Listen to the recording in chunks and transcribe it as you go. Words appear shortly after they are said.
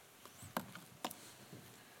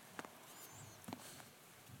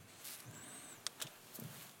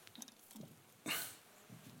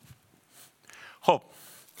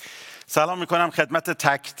سلام میکنم خدمت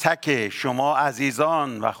تک تک شما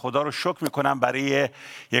عزیزان و خدا رو شکر میکنم برای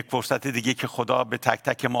یک فرصت دیگه که خدا به تک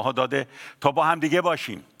تک ماها داده تا با هم دیگه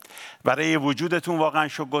باشیم. برای وجودتون واقعا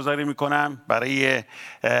شکرگزاری میکنم، برای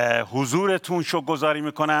حضورتون شکرگزاری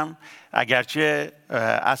میکنم. اگرچه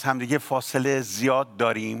از همدیگه فاصله زیاد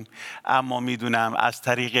داریم، اما میدونم از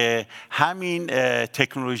طریق همین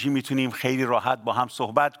تکنولوژی میتونیم خیلی راحت با هم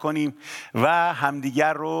صحبت کنیم و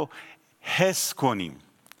همدیگر رو حس کنیم.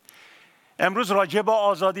 امروز راجع با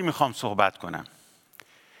آزادی میخوام صحبت کنم.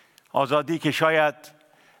 آزادی که شاید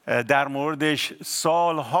در موردش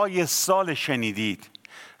سالهای سال شنیدید،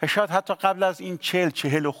 شاید حتی قبل از این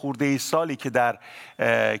 40 و خورده ای سالی که در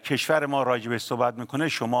کشور ما راجع به صحبت میکنه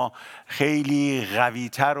شما خیلی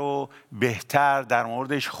قوی‌تر و بهتر در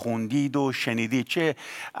موردش خوندید و شنیدید. چه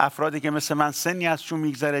افرادی که مثل من سنی ازشون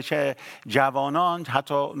میگذره، چه جوانان،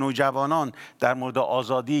 حتی نوجوانان در مورد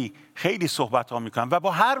آزادی خیلی صحبت ها میکنن و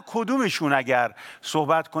با هر کدومشون اگر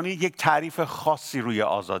صحبت کنید یک تعریف خاصی روی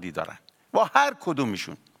آزادی دارن. با هر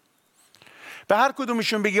کدومشون، به هر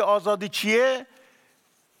کدومشون بگی آزادی چیه،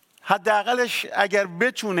 حداقلش اگر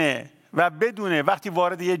بتونه و بدونه وقتی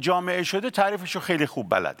وارد یه جامعه شده تعریفشو خیلی خوب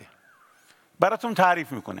بلده، براتون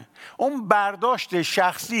تعریف میکنه. اون برداشت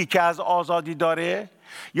شخصی که از آزادی داره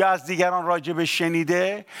یا از دیگران راجبش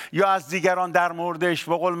شنیده یا از دیگران در موردش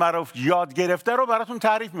به قول معروف یاد گرفته رو براتون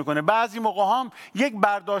تعریف میکنه. بعضی موقع هم یک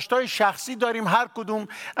برداشتای شخصی داریم، هر کدوم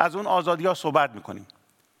از اون آزادی ها صحبت میکنیم.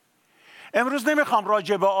 امروز نمیخوام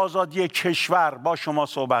راجع به آزادی کشور با شما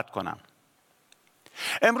صحبت کنم.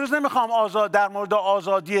 امروز نمیخوام در مورد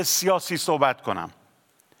آزادی سیاسی صحبت کنم.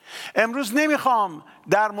 امروز نمیخوام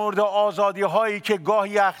در مورد آزادی هایی که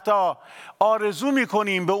گاهی وقتا آرزو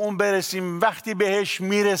میکنیم به اون برسیم، وقتی بهش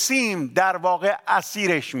میرسیم در واقع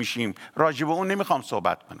اسیرش میشیم، راجع به اون نمیخوام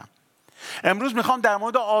صحبت کنم. امروز میخوام در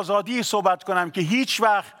مورد آزادی صحبت کنم که هیچ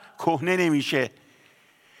وقت کهنه نمیشه،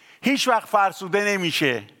 هیچ وقت فرسوده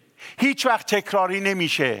نمیشه، هیچ وقت تکراری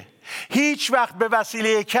نمیشه، هیچ وقت به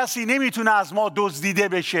وسیله کسی نمیتونه از ما دزدیده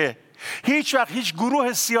بشه، هیچ وقت هیچ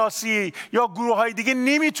گروه سیاسی یا گروه های دیگه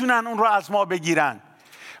نمیتونن اون رو از ما بگیرن.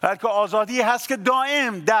 بلکه آزادی هست که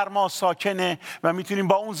دائم در ما ساکنه و میتونیم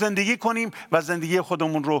با اون زندگی کنیم و زندگی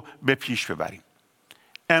خودمون رو به پیش ببریم.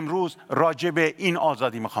 امروز راجع به این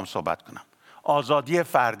آزادی میخوام صحبت کنم، آزادی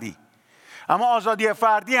فردی. اما آزادی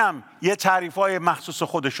فردی هم یه تعریف‌های مخصوص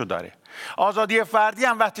خودشو داره. آزادی فردی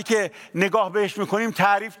هم وقتی که نگاه بهش میکنیم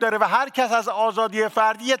تعریف داره و هر کس از آزادی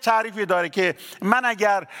فردی یه تعریفی داره که من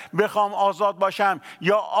اگر بخوام آزاد باشم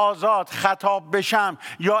یا آزاد خطاب بشم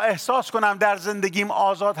یا احساس کنم در زندگیم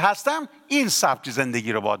آزاد هستم، این سبک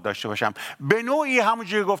زندگی رو باید داشته باشم. به نوعی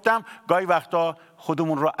همونجوری گفتم گاهی وقتا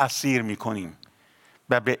خودمون رو اسیر میکنیم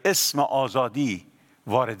و به اسم آزادی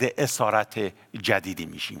وارد اسارت جدیدی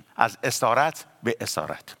میشیم، از اسارت به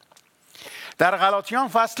اسارت. در غلاطیان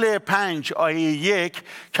فصل 5 آیه 1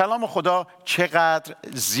 کلام خدا چقدر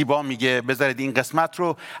زیبا میگه. بذارید این قسمت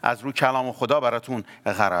رو از روی کلام خدا براتون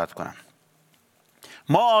قرائت کنم.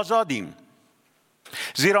 ما آزادیم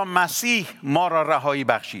زیرا مسیح ما را رهایی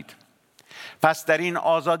بخشید. پس در این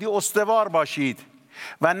آزادی استوار باشید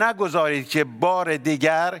و نگذارید که بار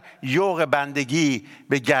دیگر یوغ بندگی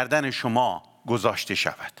به گردن شما گذاشته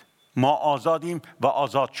شود. ما آزادیم و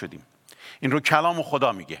آزاد شدیم. این رو کلام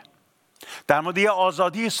خدا میگه. در مورد یه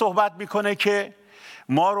آزادی صحبت میکنه که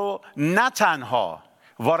ما رو نه تنها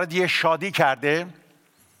وارد یه شادی کرده،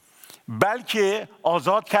 بلکه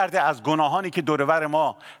آزاد کرده از گناهانی که دورور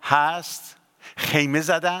ما هست. خیمه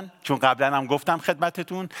زدن، چون قبلا هم گفتم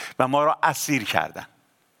خدمتتون، و ما رو اسیر کردن.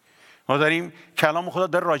 ما داریم کلام خدا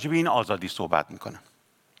داره راجع به این آزادی صحبت میکنه.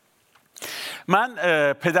 من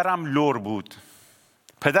پدرم لور بود،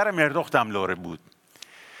 پدر مردختم لور بود،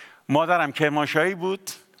 مادرم کرمانشاهی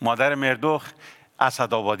بود، مادر مردخت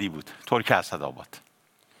اسدآبادی بود، ترک اسدآباد.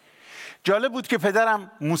 جالب بود که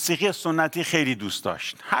پدرم موسیقی سنتی خیلی دوست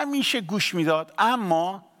داشت، همیشه گوش میداد،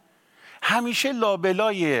 اما همیشه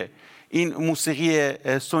لابلای این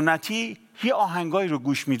موسیقی سنتی یه آهنگایی رو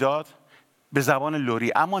گوش میداد به زبان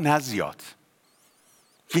لری، اما نه زیاد،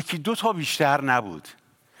 1-2 تا بیشتر نبود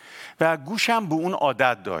و گوشم به اون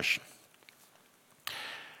عادت داشت.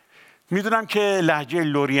 میدونم که لهجه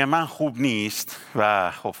لری من خوب نیست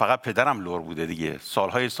و خب فقط پدرم لور بوده دیگه.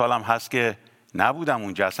 سالهای سالم هست که نبودم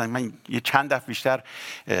اونجا، اصلا من یه چند دفعه بیشتر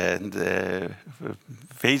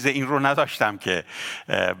فیض این رو نداشتم که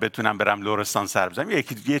بتونم برم لرستان سر بزنم.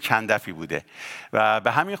 یه چند دفعی بوده و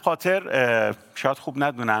به همین خاطر شاید خوب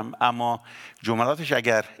ندونم، اما جملاتش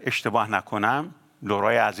اگر اشتباه نکنم،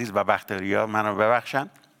 لورای عزیز و بختیاریا منو ببخشن،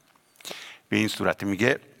 به این صورت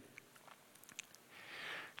میگه: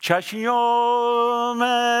 چشیوم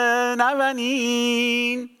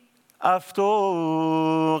نونین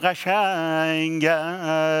افتو قشنگه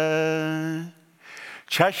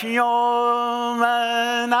چشیام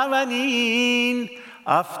نونین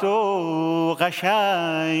افتو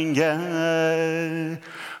قشنگه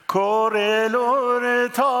کورلور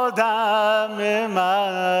تا دم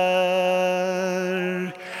مر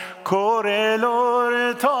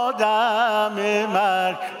کورلور تا دم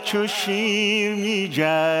مر چو شیر می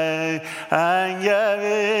جنگه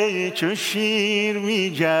چو شیر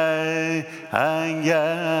می جنگه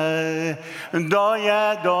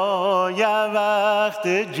دایه وقت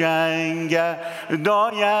جنگه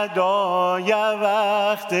دایه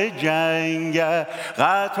وقت جنگه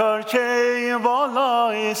قطارچه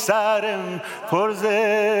بالای سرم پرز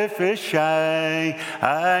فشنگه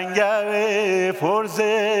پرز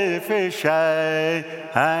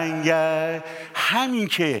فشنگه. همین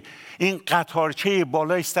که این قطارچه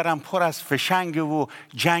بالای سرم پر از فشنگ و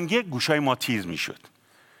جنگه گوشای ما تیز می شد.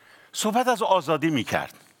 صحبت از آزادی می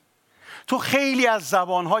کرد. تو خیلی از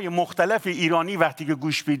زبانهای مختلف ایرانی وقتی که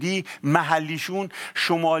گوش بدی، محلیشون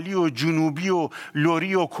شمالی و جنوبی و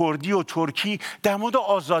لری و کردی و ترکی در مورد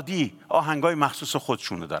آزادی آهنگای مخصوص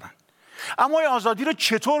خودشونو دارن. اما این آزادی رو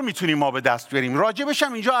چطور میتونیم ما به دست بیاریم؟ راجبش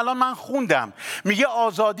هم اینجا الان من خوندم، میگه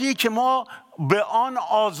آزادی که ما به آن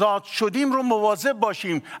آزاد شدیم رو مواظب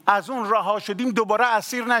باشیم، از اون رها شدیم دوباره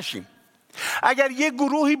اسیر نشیم. اگر یه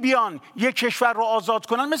گروهی بیان یک کشور رو آزاد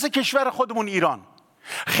کنن، مثل کشور خودمون ایران،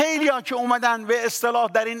 خیلی ها که اومدن به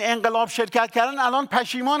اصطلاح در این انقلاب شرکت کردن الان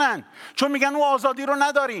پشیمانن، چون میگن او آزادی رو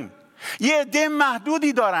نداریم. یه عده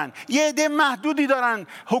محدودی دارن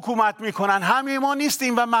حکومت میکنن، همه ما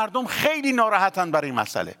نیستیم و مردم خیلی ناراحتن برای این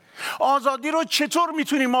مسئله. آزادی رو چطور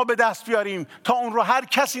میتونیم ما به دست بیاریم تا اون رو هر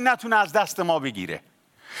کسی نتونه از دست ما بگیره،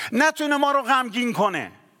 نتونه ما رو غمگین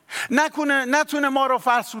کنه، نتونه ما رو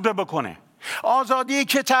فرسوده بکنه؟ آزادی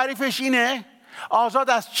که تعریفش اینه آزاد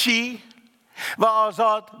از چی و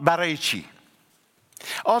آزاد برای چی.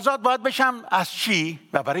 آزاد باید بشم از چی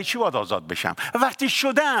و برای چی باید آزاد بشم؟ وقتی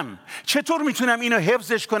شدم چطور میتونم اینو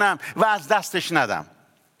حفظش کنم و از دستش ندم؟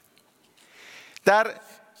 در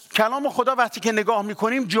کلام خدا وقتی که نگاه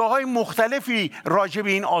میکنیم جاهای مختلفی راجع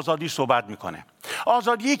به این آزادی صحبت میکنه.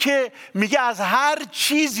 آزادی که میگه از هر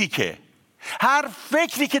چیزی که، هر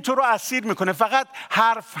فکری که تو رو اسیر میکنه. فقط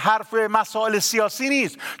حرف مسائل سیاسی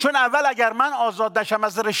نیست، چون اول اگر من آزاد نشم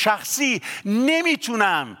از نظر شخصی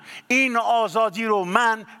نمیتونم این آزادی رو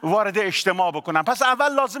من وارد اجتماع بکنم. پس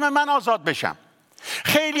اول لازمه من آزاد بشم.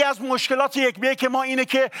 خیلی از مشکلات یک به یک ما اینه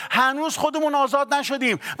که هنوز خودمون آزاد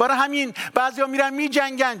نشدیم. برای همین بعضیا میرن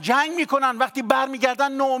میجنگن، جنگ میکنن، وقتی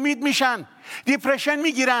برمیگردن ناامید میشن، دیپرشن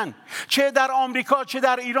میگیرن. چه در آمریکا چه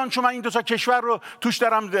در ایران، چون من این دو تا کشور رو توش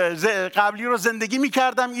دارم، قبلی رو زندگی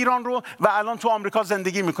میکردم ایران رو و الان تو آمریکا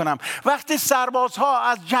زندگی میکنم. وقتی سربازها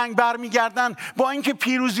از جنگ برمیگردن با اینکه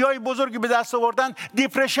پیروزی‌های بزرگی به دست آوردن،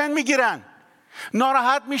 دیپرشن میگیرن،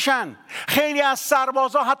 ناراحت میشن. خیلی از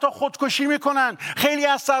سربازا حتی خودکشی میکنن، خیلی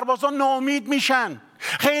از سربازا ناامید میشن،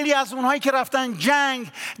 خیلی از اونهایی که رفتن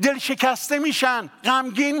جنگ دل شکسته میشن،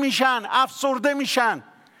 غمگین میشن، افسرده میشن.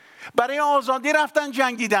 برای آزادی رفتن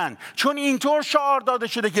جنگیدن، چون اینطور شعار داده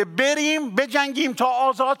شده که بریم بجنگیم تا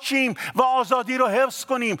آزاد شیم و آزادی رو حفظ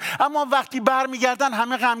کنیم. اما وقتی برمیگردن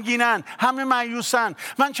همه غمگینن، همه مایوسن.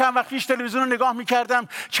 من چند وقت پیش تلویزیون رو نگاه میکردم،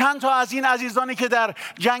 چند تا از این عزیزانی که در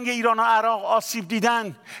جنگ ایران و عراق آسیب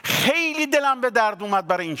دیدن، خیلی دلم به درد اومد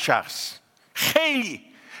برای این شخص.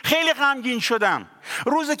 خیلی غمگین شدم.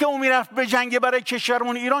 روزی که اون میرفت به جنگ برای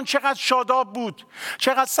کشورمون ایران چقدر شاداب بود،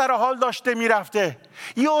 چقدر سر حال داشته میرفته.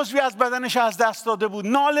 یه عضوی از بدنش از دست داده بود،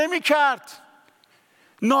 ناله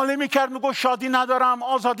میکرد، میگو شادی ندارم،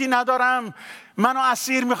 آزادی ندارم، منو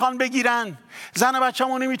اسیر میخوان بگیرن، زن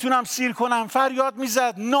بچه‌مو نمیتونم سیر کنم. فریاد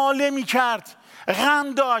میزد، ناله میکرد،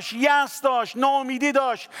 غم داشت، یأس داشت، ناامیدی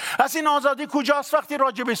داشت. از این آزادی کجاست وقتی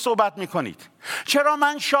راجبش صحبت میکنید؟ چرا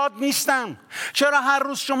من شاد نیستم؟ چرا هر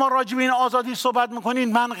روز شما راجب این آزادی صحبت میکنید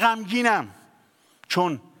من غمگینم؟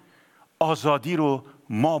 چون آزادی رو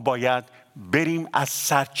ما باید بریم از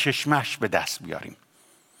سرچشمش به دست بیاریم.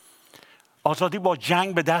 آزادی با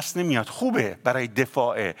جنگ به دست نمیاد. خوبه برای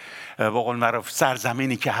دفاع به قول معروف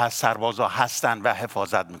سرزمینی که هست، سربازا هستن و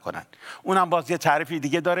حفاظت میکنن. اونم باز یه تعریفی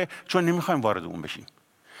دیگه داره، چون نمیخوایم وارد اون بشیم.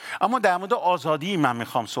 اما در مورد آزادی من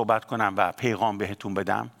میخوام صحبت کنم و پیغام بهتون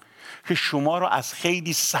بدم که شما رو از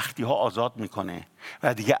خیلی سختی ها آزاد میکنه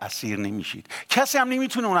و دیگه اسیر نمیشید. کسی هم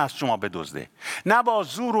نمیتونه اون از شما بدزده، نه با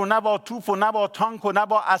زور و نه با توپ و نه با تانک و نه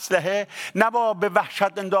با اسلحه، نه با به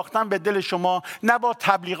وحشت انداختن به دل شما، نه با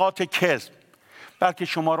تبلیغات کذب، بلکه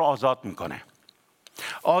شما رو آزاد میکنه.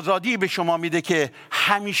 آزادی به شما میده که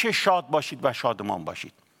همیشه شاد باشید و شادمان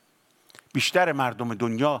باشید. بیشتر مردم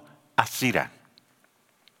دنیا اسیرن.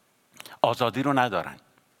 آزادی رو ندارن.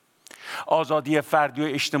 آزادی فردی و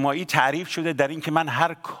اجتماعی تعریف شده در این که من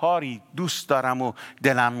هر کاری دوست دارم و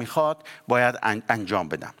دلم میخواد باید انجام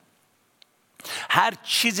بدم. هر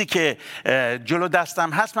چیزی که جلو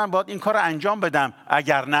دستم هست من باید این کار رو انجام بدم،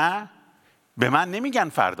 اگر نه به من نمیگن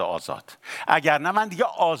فرد آزاد. اگر نه من دیگه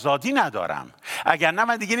آزادی ندارم. اگر نه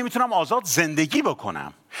من دیگه نمیتونم آزاد زندگی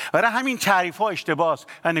بکنم. برای همین تعریف ها اشتباهه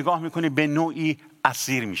و نگاه میکنی به نوعی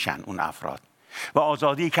اسیر میشن اون افراد و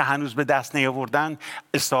آزادی که هنوز به دست نیاوردن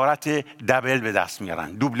اسارت دبل به دست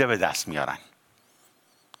میارن، دوبله به دست میارن.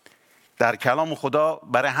 در کلام خدا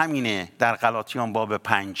برای همینه در غلاطیان باب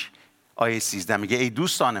 5 آیه 13 میگه ای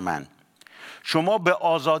دوستان من، شما به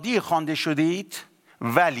آزادی خوانده شدید،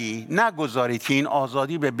 ولی نگذارید که این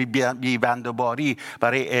آزادی به بی‌بنده‌باری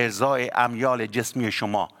برای ارضای امیال جسمی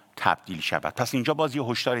شما تبدیل شود. پس اینجا باز یه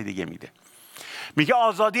هشدار دیگه میده. میگه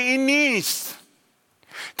آزادی این نیست.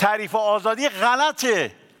 تعریف آزادی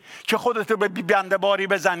غلطه که خودت رو به بی‌بنده‌باری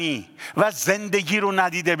بزنی و زندگی رو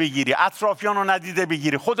ندیده بگیری، اطرافیان رو ندیده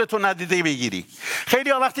بگیری، خودت رو ندیده بگیری. خیلی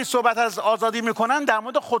ها وقتی صحبت از آزادی میکنن در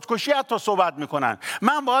مورد خودکشی حتی صحبت میکنن.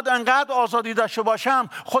 من باید انقدر آزادی داشته باشم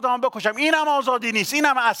خودم بکشم. اینم آزادی نیست،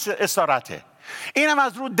 اینم اسارته. اینم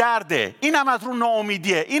از رو درده، اینم از رو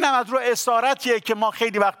ناامیدیه، اینم از رو اسارتیه که ما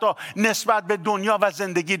خیلی وقتا نسبت به دنیا و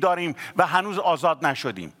زندگی داریم و هنوز آزاد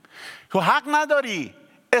نشدیم. تو حق نداری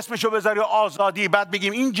اسمشو بذاری آزادی بعد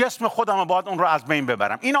بگیم این جسم خودم باید اون رو از بین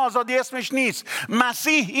ببرم. این آزادی اسمش نیست.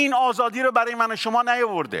 مسیح این آزادی رو برای من و شما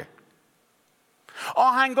نیاورده.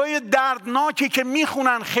 آهنگای دردناکی که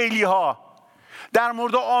میخونن خیلی ها در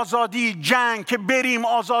مورد آزادی، جنگ، که بریم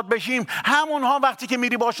آزاد بشیم، همونها وقتی که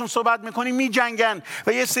میری باشون صحبت میکنی میجنگن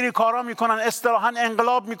و یه سری کارا میکنن، اصطلاحاً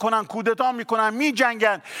انقلاب میکنن، کودتا میکنن،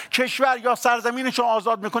 میجنگن، کشور یا سرزمینشون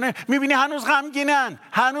آزاد میکنه، میبینی هنوز غمگینن،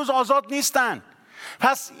 هنوز آزاد نیستن.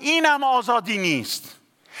 پس اینم آزادی نیست،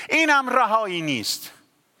 اینم رهایی نیست.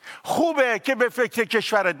 خوبه که به فکر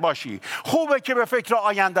کشورت باشی، خوبه که به فکر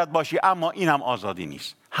آیندت باشی، اما اینم آزادی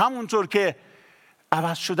نیست. همونطور که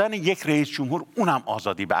عوض شدن یک رئیس جمهور اونم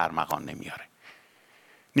آزادی به ارمغان نمیاره.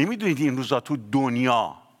 نمیدونید این روزا تو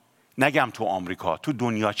دنیا، نگم تو آمریکا، تو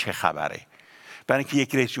دنیا چه خبره؟ برای اینکه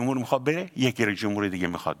یک رئیس جمهور میخواد بره، یک رئیس جمهور دیگه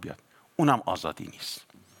میخواد بیاد. اونم آزادی نیست.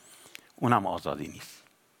 اونم آزادی نیست.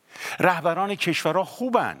 رهبران کشورها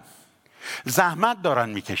خوبن، زحمت دارن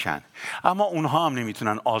میکشن، اما اونها هم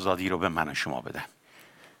نمیتونن آزادی رو به من و شما بدن.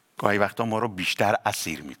 گاهی وقتا ما رو بیشتر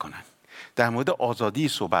اسیر میکنن. در مورد آزادی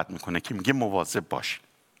صحبت میکنه که میگه مواظب باش،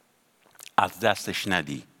 از دستش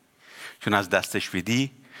ندی، چون از دستش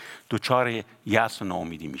بدی دوچار یأس و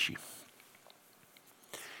ناامیدی میشی.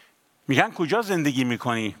 میگن کجا زندگی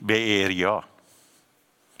میکنی؟ به ایریا.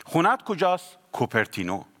 خونت کجاست؟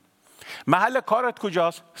 کوپرتینو. محل کارت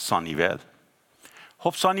کجاست؟ سانیول.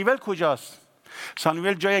 خب سانیول کجاست؟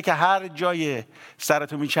 سانیول جایی که هر جای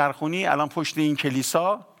سرتو میچرخونی الان پشت این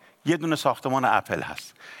کلیسا یه دونه ساختمان اپل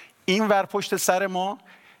هست. این ور پشت سر ما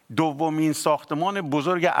دومین ساختمان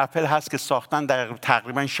بزرگ اپل هست که ساختن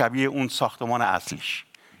تقریبا شبیه اون ساختمان اصلیش.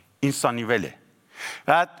 این سانیوله.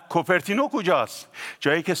 بعد کوپرتینو کجاست؟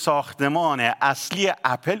 جایی که ساختمان اصلی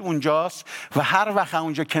اپل اونجاست و هر وقت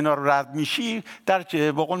اونجا کنار رد میشی در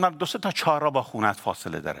بقول من 2 تا 4 با خونت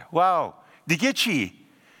فاصله داره. واو. دیگه چی؟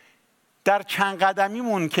 در چند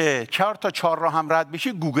قدمیمون که 4 تا 4 هم رد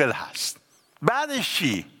بشی گوگل هست. بعدش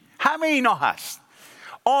چی؟ همه اینا هست.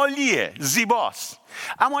 عالیه، زیباست.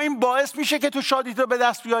 اما این باعث میشه که تو شادی تو به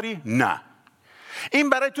دست بیاری؟ نه. این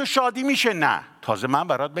برای تو شادی میشه؟ نه. تازه من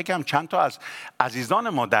برات بگم چند تا از عزیزان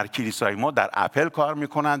ما در کلیسای ما در اپل کار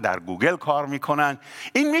میکنن، در گوگل کار میکنن.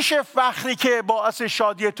 این میشه فخری که باعث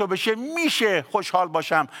شادی تو بشه؟ میشه خوشحال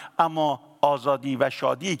باشم، اما آزادی و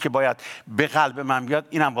شادی که باید به قلب من بیاد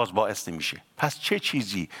اینم باز باعث نمیشه. پس چه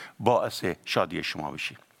چیزی باعث شادی شما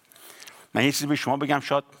بشه؟ من یه چیزی به شما بگم،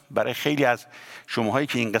 شاید برای خیلی از شماهایی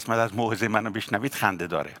که این قسمت از موعظه منو بشنوید خنده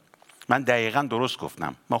داره. من دقیقاً درست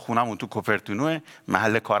گفتم. ما خونمون تو کوپرتینوه،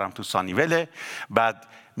 محل کارم تو سانیوله. بعد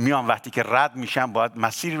میام وقتی که رد میشم باید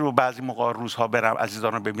مسیری رو بعضی موقع روزها برم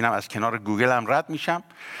عزیزان رو ببینم، از کنار گوگل هم رد میشم.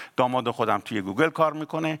 داماد خودم توی گوگل کار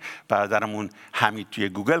میکنه، برادرمون حمید توی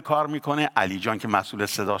گوگل کار میکنه، علی جان که مسئول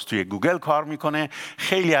صداست توی گوگل کار میکنه،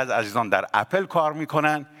 خیلی از عزیزان در اپل کار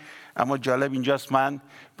میکنن. اما جالب اینجاست من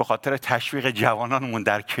به خاطر تشویق جوانانمون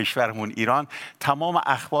در کشورمون ایران تمام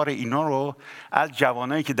اخبار اینا رو از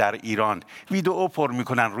جوانایی که در ایران ویدیو پر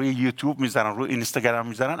میکنن، روی یوتیوب میذارن، روی اینستاگرام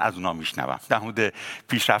میذارن، از اونا میشنوم در مورد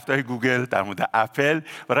پیشرفت‌های گوگل، در مورد اپل.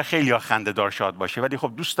 برای خیلی‌ها خنده‌دار شاد باشه، ولی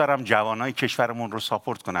خب دوست دارم جوانای کشورمون رو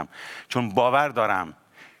ساپورت کنم، چون باور دارم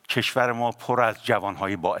کشور ما پر از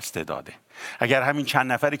جوانهای با استعداده. اگر همین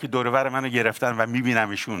چند نفری که دور و بر منو گرفتن و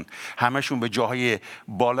میبینمشون همشون به جاهای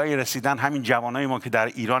بالایی رسیدن، همین جوانای ما که در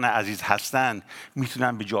ایران عزیز هستن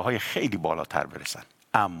میتونن به جاهای خیلی بالاتر برسن.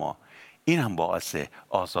 اما این هم باعث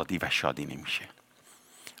آزادی و شادی نمیشه.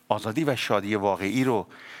 آزادی و شادی واقعی رو،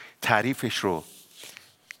 تعریفش رو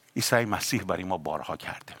عیسی مسیح برای ما بارها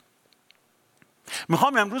کرده.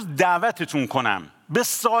 میخوام امروز دعوتتون کنم به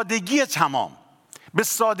سادگی تمام، به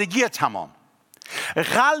سادگی تمام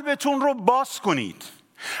قلبتون رو باز کنید،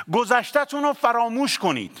 گذشته‌تون رو فراموش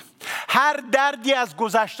کنید. هر دردی از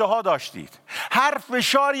گذشته ها داشتید، هر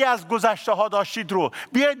فشاری از گذشته ها داشتید رو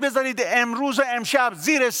بیایید بذارید امروز و امشب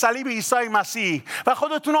زیر صلیب عیسی مسیح و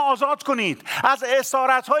خودتون رو آزاد کنید از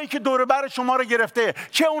اسارت هایی که دور و بر شما رو گرفته،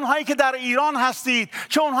 چه اونهایی که در ایران هستید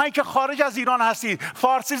چه اونهایی که خارج از ایران هستید.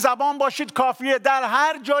 فارسی زبان باشید کافیه، در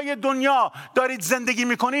هر جای دنیا دارید زندگی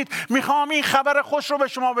میکنید. میخوام این خبر خوش رو به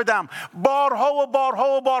شما بدم، بارها و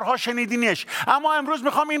بارها و بارها شنیدینش، اما امروز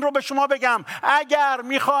میخوام این رو به شما بگم. اگر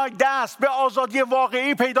میخوای دست به آزادی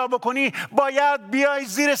واقعی پیدا بکنی، باید بیای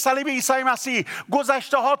زیر صلیب عیسی مسیح،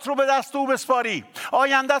 گذشته هات رو به دست او بسپاری،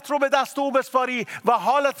 آیندت رو به دست او بسپاری و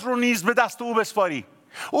حالت رو نیز به دست او بسپاری.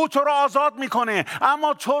 او تو رو آزاد میکنه،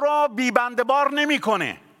 اما تو رو بی بنده‌بار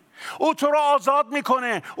نمیکنه. او تو رو آزاد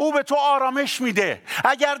میکنه، او به تو آرامش میده.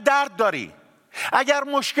 اگر درد داری، اگر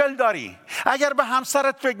مشکل داری، اگر به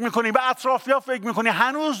همسرت فکر میکنی، به اطرافیان فکر میکنی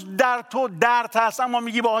هنوز در تو درد هست اما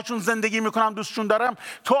میگی باهاشون زندگی میکنم، دوستشون دارم،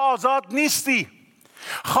 تو آزاد نیستی.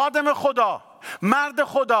 خادم خدا، مرد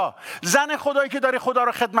خدا، زن خدایی که داری خدا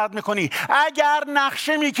رو خدمت میکنی، اگر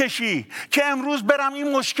نقشه میکشی که امروز برم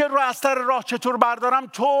این مشکل رو از سر راه چطور بردارم،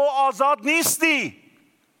 تو آزاد نیستی.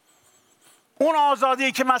 اون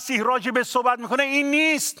آزادی که مسیح راجع به صحبت میکنه این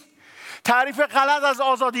نیست. تعریف غلط از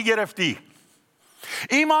آزادی گرفتی.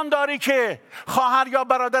 ایمان داری که خواهر یا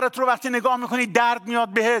برادرت رو وقتی نگاه میکنی درد میاد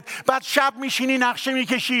بهت، بعد شب میشینی نقشه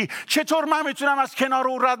میکشی چطور من میتونم از کنار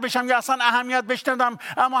او رد بشم یا اصلا اهمیت بهش ندم،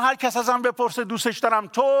 اما هر کس ازم بپرسه دوستش دارم.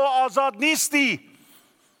 تو آزاد نیستی.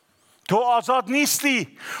 تو آزاد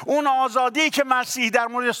نیستی. اون آزادی که مسیح در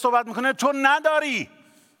مورد صحبت میکنه تو نداری.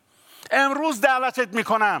 امروز دعوتت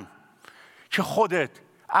میکنم که خودت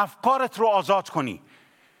افکارت رو آزاد کنی،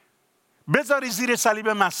 بذاری زیر صلیب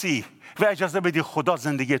مسیح و اجازه بدی خدا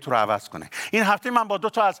زندگی تو رو عوض کنه. این هفته من با 2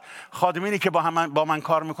 تا از خادمینی که با من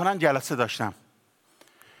کار میکنن جلسه داشتم.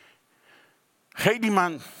 خیلی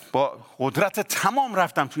من با قدرت تمام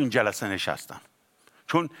رفتم تو این جلسه نشستم،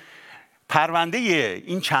 چون پرونده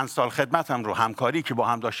این چند سال خدمتم رو، همکاری که با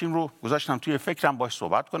هم داشتیم رو گذاشتم توی فکرم باش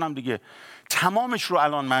صحبت کنم دیگه. تمامش رو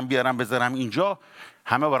الان من بیارم بذارم اینجا،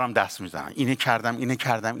 همه بارم دست میزنن، اینه کردم، اینه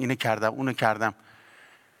کردم، اینه کردم، اونو کردم.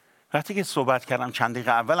 وقتی که صحبت کردم چند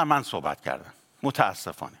دقیقه اولم من صحبت کردم،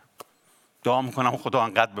 متاسفانه دعا میکنم خدا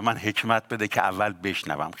انقدر به من حکمت بده که اول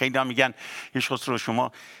بشنوم. خیلی ها میگن خسرو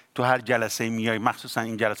شما تو هر جلسه میای، مخصوصا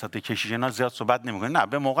این جلسات کشیش اینا، زیاد صحبت نمیکنی. نه،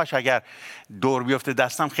 به موقعش اگر دور بیفته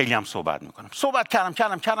دستم خیلی هم صحبت میکنم. صحبت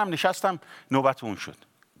کردم نشستم، نوبت اون شد.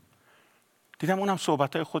 دیدم اونم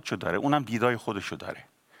صحبتای خودشو داره، اونم دیدای خودشو داره.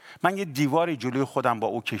 من یه دیواری جلوی خودم با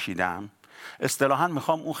او کشیدم. اصطلاحاً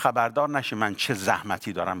میخوام اون خبردار نشه من چه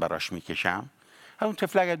زحمتی دارم براش میکشم. اون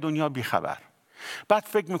طفل اگر دنیا بی خبر، بعد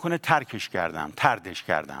فکر میکنه ترکش کردم، طردش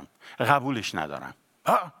کردم، قبولش ندارم.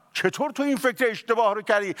 چطور تو این فکر اشتباه رو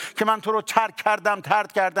کردی که من تو رو ترک کردم،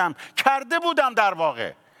 طرد کردم؟ کرده بودم در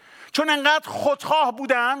واقع، چون انقدر خودخواه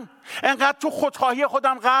بودم، انقدر تو خودخواهی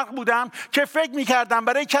خودم غرق بودم که فکر میکردم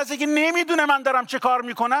برای کسی که نمیدونه من دارم چه کار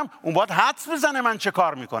میکنم اون باید حدس بزنه من چه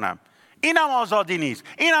کار میکنم. اینم آزادی نیست،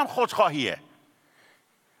 اینم خودخواهیه.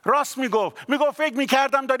 راست میگفت فکر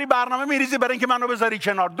میکردم داری برنامه میریزی برای اینکه منو بذاری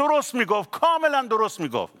کنار. درست میگفت، کاملا درست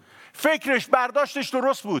میگفت. فکرش، برداشتش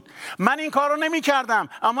درست بود. من این کارو نمیکردم،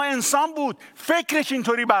 اما انسان بود فکرش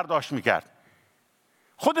اینطوری برداشت میکرد.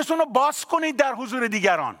 خودتون رو باز کنید در حضور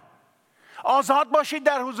دیگران، آزاد باشید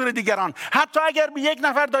در حضور دیگران. حتی اگر به یک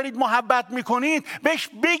نفر دارید محبت میکنید، بهش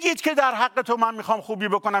بگید که در حق تو من میخوام خوبی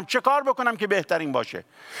بکنم، چه کار بکنم که بهترین باشه.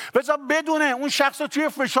 بذار بدونه اون شخص رو توی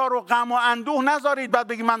فشار و غم و اندوه نذارید بعد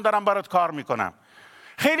بگی من دارم برات کار میکنم.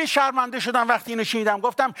 خیلی شرمنده شدم وقتی اینو شنیدم،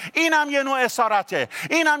 گفتم اینم یه نوع اسارته،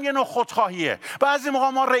 اینم یه نوع خودخواهیه. بعضی موقع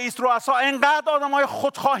ما رئیس رؤسا انقدر آدمای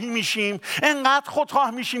خودخواهی میشیم، انقدر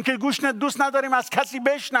خودخواه میشیم که دوست نداریم از کسی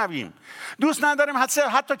بشنویم، دوست نداریم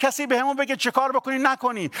حتی کسی بهمون بگه چه کار بکنین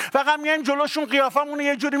نکنین. فقط میایم جلوشون قیافمون رو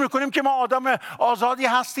یه جوری میکنیم که ما آدم آزادی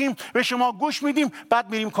هستیم، به شما گوش میدیم، بعد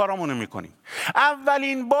میریم کارامونو میکنیم.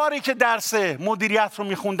 اولین باری که درس مدیریت رو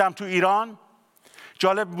میخوندم تو ایران،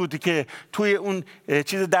 جالب بودی که توی اون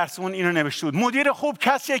چیز درسمون اینو نوشته بود: مدیر خوب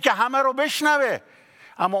کسیه که همه رو بشنوه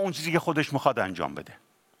اما اون چیزی که خودش میخواد انجام بده.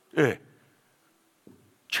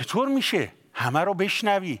 چطور میشه؟ همه رو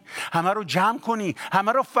بشنوی، همه رو جمع کنی،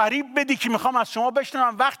 همه رو فریب بدی که میخوام از شما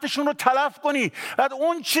بشنوم، وقتشون رو تلف کنی، بعد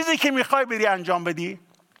اون چیزی که میخوای بری انجام بدی.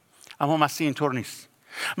 اما مسیح اینطور نیست.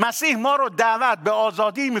 مسیح ما رو دعوت به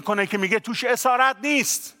آزادی میکنه که میگه توش اسارت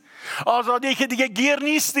نیست. آزادی که دیگه گیر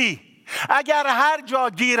نیستی. اگر هر جا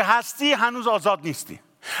گیر هستی هنوز آزاد نیستی.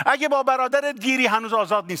 اگه با برادرت گیری هنوز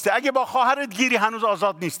آزاد نیستی. اگه با خواهرت گیری هنوز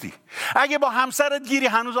آزاد نیستی. اگه با همسرت گیری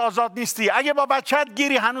هنوز آزاد نیستی. اگه با بچت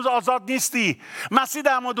گیری هنوز آزاد نیستی. مسیح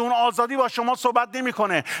در مورد اون آزادی با شما صحبت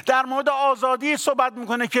نمیکنه. در مورد آزادی صحبت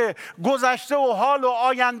میکنه که گذشته و حال و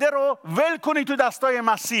آینده رو ول کنی تو دستای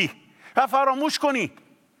مسیح و فراموش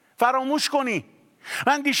کنی.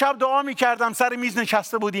 من دیشب دعا میکردم، سر میز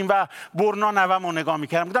نشسته بودیم و برنا نوام رو نگاه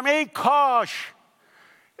میکردم، گفتم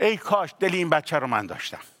ای کاش دل این بچه رو من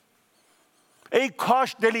داشتم. ای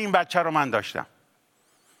کاش دل این بچه رو من داشتم.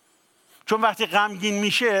 چون وقتی غمگین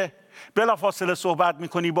میشه بلافاصله صحبت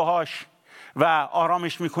میکنی باهاش و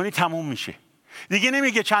آرامش میکنی، تموم میشه. دیگه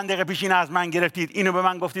نمیگه چند دقیقه پیش این از من گرفتید، اینو به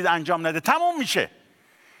من گفتید انجام نده، تموم میشه.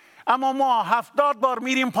 اما ما 70 بار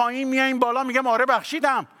میریم پایین میایم بالا، میگم آره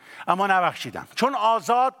بخشیدم، اما نبخشیدم، چون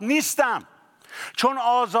آزاد نیستم، چون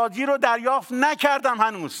آزادی رو دریافت نکردم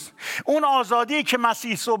هنوز. اون آزادی که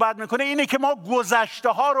مسیح صحبت میکنه اینه که ما گذشته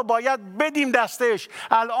ها رو باید بدیم دستش،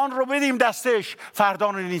 الان رو بدیم دستش، فردا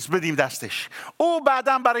رو نیز بدیم دستش. او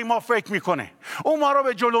بعداً برای ما فکر میکنه، او ما رو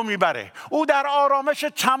به جلو میبره، او در آرامش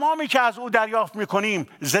تمامی که از او دریافت میکنیم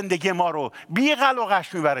زندگی ما رو بی غل و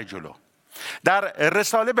غش میبره جلو. در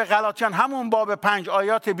رساله به غلاطیان همون باب 5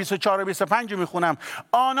 آیات 24 و 25 میخونم،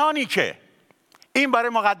 آنانی که، این برای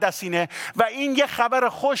مقدسینه و این یه خبر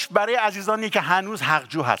خوش برای عزیزانی که هنوز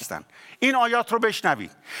حقجو هستن. این آیات رو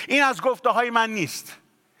بشنوید، این از گفته های من نیست،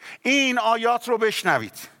 این آیات رو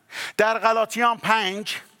بشنوید. در غلاطیان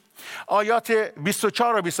 5 آیات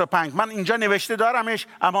 24 و 25، من اینجا نوشته دارمش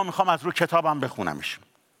اما میخوام از رو کتابم بخونمش.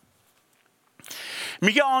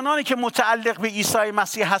 میگه آنانی که متعلق به عیسی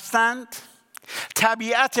مسیح هستند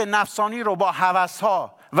طبیعت نفسانی رو با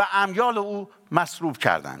هوس‌ها و امیال او مصلوب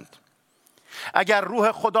کردند. اگر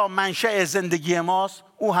روح خدا منشأ زندگی ماست،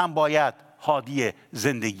 او هم باید هادی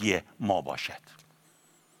زندگی ما باشد.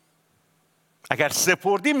 اگر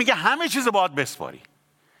سپردی، میگه همه چیز باید بسپاری،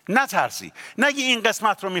 نترسی، نگی این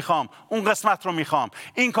قسمت رو میخوام، اون قسمت رو میخوام،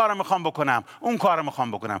 این کار رو میخوام بکنم، اون کار رو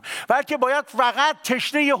میخوام بکنم، بلکه باید فقط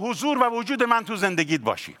تشنه حضور و وجود من تو زندگیت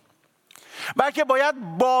باشی. بلکه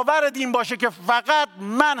باید باورت این باشه که فقط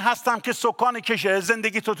من هستم که سکان کشه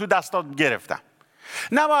زندگی تو دستات گرفتم.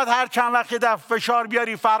 نباید هر چند وقت در فشار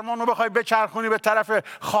بیاری فرمان رو بخوای بچرخونی به طرف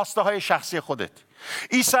خواسته های شخصی خودت.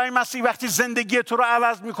 عیسی مسیح وقتی زندگی تو رو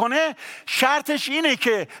عوض میکنه، شرطش اینه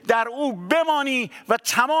که در او بمانی و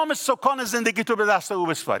تمام سکان زندگی تو به دست او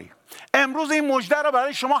بسپاری. امروز این مژده رو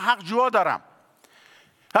برای شما حقجوها دارم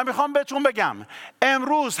و میخوام بهتون بگم،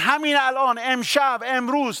 امروز، همین الان، امشب،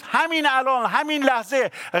 امروز، همین الان، همین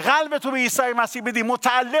لحظه قلب تو به عیسی مسیح بدی،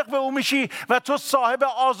 متعلق به او میشی و تو صاحب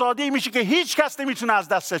آزادی میشی که هیچ کس نمیتونه از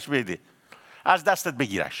دستت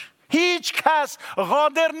بگیرش. هیچ کس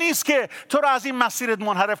قادر نیست که تو رو از این مسیرت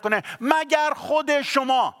منحرف کنه مگر خود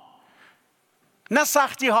شما. نه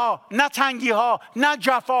سختی ها، نه تنگی ها، نه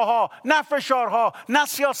جفاها، نه فشارها، نه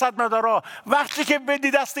سیاستمدارا. وقتی که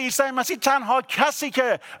بدی دست عیسی مسیح، تنها کسی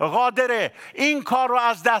که قادره این کار رو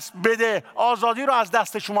از دست بده، آزادی رو از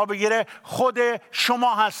دست شما بگیره، خود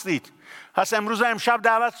شما هستید. پس امروز و امشب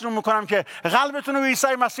دعوتتون میکنم که قلبتون رو به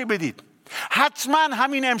عیسی مسیح بدید. حتما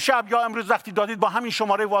همین امشب یا امروز وقتی دادید با همین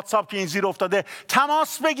شماره واتساپ که این زیر افتاده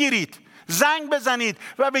تماس بگیرید، زنگ بزنید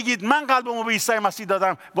و بگید من قلبمو به عیسی مسیح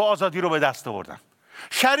دادم و آزادی رو به دست آوردم.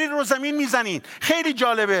 شریر رو زمین میزنید. خیلی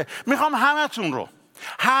جالبه، میخوام همتون رو،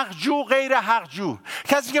 حقجو غیر حقجو،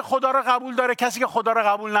 کسی که خدا رو قبول داره، کسی که خدا رو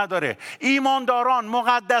قبول نداره، ایمانداران،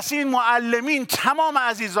 مقدسین، معلمین، تمام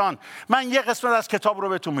عزیزان، من یه قسمت از کتاب رو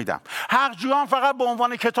بهتون میدم. حقجویان فقط به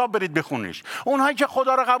عنوان کتاب برید بخونیش. اونهایی که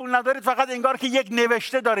خدا رو قبول ندارید فقط انگار که یک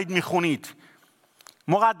نوشته دارید میخونید.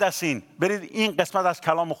 مقدسین، برید این قسمت از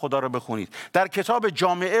کلام خدا رو بخونید. در کتاب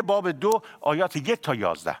جامعه باب 2 آیات 1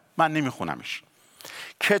 تا 11، من نمیخونمش.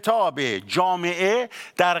 کتاب جامعه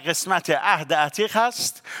در قسمت عهد عتیق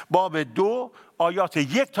هست، باب 2 آیات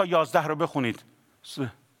 1 تا 11 رو بخونید.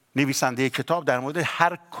 نویسنده کتاب در مورد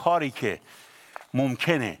هر کاری که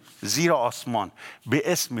ممکنه زیر آسمان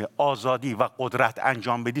به اسم آزادی و قدرت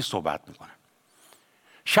انجام بدی صحبت میکنه.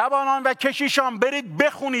 شبانان و کشیشان، برید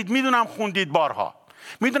بخونید. میدونم خوندید بارها،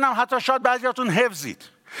 میدونم حتی شاید بعضیاتون حفظید.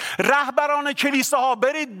 رهبران کلیساها،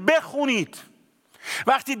 برید بخونید.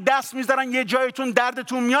 وقتی دست میذارن یه جایتون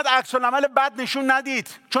دردتون میاد، عکس العمل بد نشون ندید،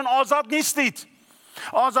 چون آزاد نیستید.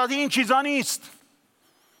 آزادی این چیزا نیست.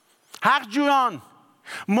 حق جویان،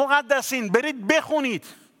 مقدسین، برید بخونید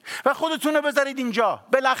و خودتون رو بذارید اینجا.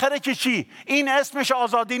 بالاخره که چی؟ این اسمش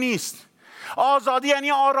آزادی نیست. آزادی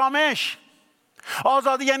یعنی آرامش،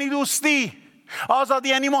 آزادی یعنی دوستی، آزادی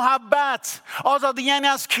یعنی محبت، آزادی یعنی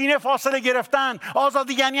از کینه فاصله گرفتن،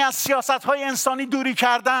 آزادی یعنی از سیاست‌های انسانی دوری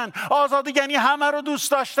کردن، آزادی یعنی همه رو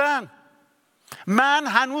دوست داشتن. من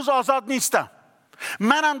هنوز آزاد نیستم.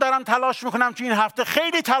 منم دارم تلاش میکنم. تو این هفته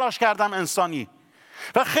خیلی تلاش کردم انسانی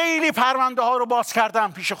و خیلی پرونده ها رو باز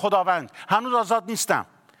کردم پیش خداوند. هنوز آزاد نیستم.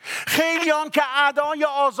 خیلی هم که ادعای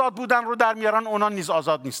آزاد بودن رو در میارن، اونا نیز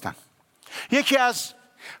آزاد نیستن. یکی از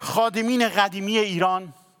خادمین قدیمی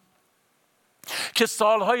ایران که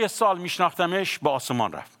سالهای سال میشناختمش به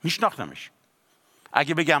آسمان رفت. میشناختمش،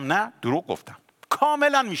 اگه بگم نه دروغ گفتم.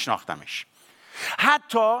 کاملا میشناختمش.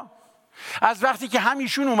 حتی از وقتی که هم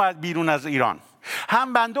ایشون اومد بیرون از ایران،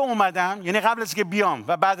 هم بنده اومدم، یعنی قبل از که بیام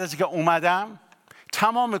و بعد از که اومدم،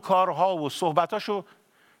 تمام کارها و صحبتاشو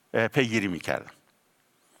پیگیری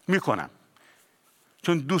میکنم،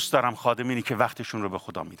 چون دوست دارم خادمینی که وقتشون رو به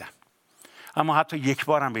خدا میدن. اما حتی یک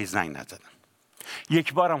بارم به زنگ نزدم،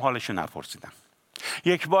 یک بارم حالشو نپرسیدم،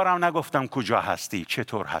 یک بارم نگفتم کجا هستی،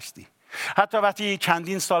 چطور هستی. حتی وقتی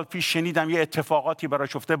چندین سال پیش شنیدم یه اتفاقاتی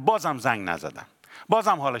براش افتاده، بازم زنگ نزدم،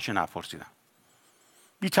 بازم حالشو نپرسیدم.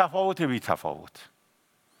 بی تفاوت.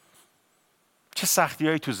 چه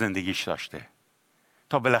سختیایی تو زندگیش داشته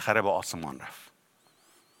تا بالاخره به آسمان رفت.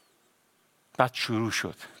 بعد شروع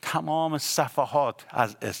شد تمام صفحات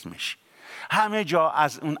از اسمش، همه جا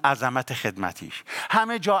از اون عظمت خدمتیش،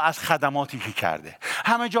 همه جا از خدماتی که کرده.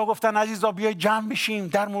 همه جا گفتن عزیزا بیای جمع بشیم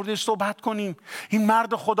در موردش صحبت کنیم. این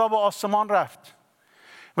مرد خدا به آسمان رفت.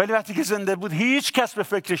 ولی وقتی که زنده بود هیچ کس به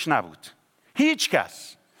فکرش نبود، هیچ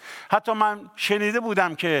کس. حتی من شنیده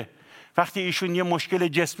بودم که وقتی ایشون یه مشکل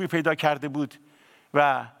جسمی پیدا کرده بود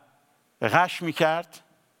و غش میکرد،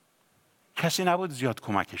 کسی نبود زیاد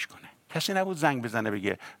کمکش کنه، کسی نبود زنگ بزنه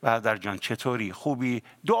بگه برادر جان چطوری، خوبی،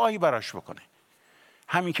 دعایی براش بکنه.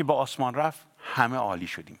 همین که به آسمان رفت همه عالی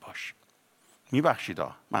شدیم باش. میبخشید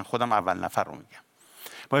من خودم اول نفر رو میگم،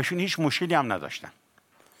 با ایشون هیچ مشکلی هم نداشتم،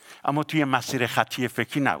 اما توی مسیر خطی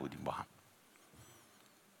فکری نبودیم با هم.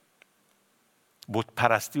 بت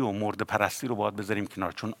پرستی و مرده پرستی رو باید بذاریم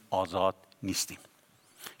کنار، چون آزاد نیستیم.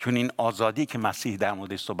 چون این آزادی که مسیح در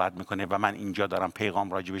موردش صحبت میکنه و من اینجا دارم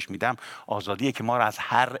پیغام راجبش میدم، آزادیه که ما رو از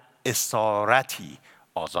هر اسارتی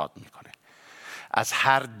آزاد میکنه، از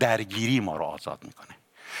هر درگیری ما رو آزاد میکنه،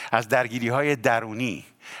 از درگیری های درونی،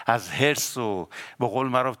 از حرص و به قول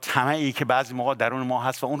معروف طمعی که بعضی موقع درون ما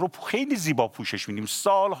هست و اون رو خیلی زیبا پوشش میدیم،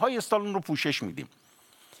 سالهای سال اون رو پوشش میدیم.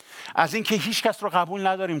 از اینکه هیچ کس رو قبول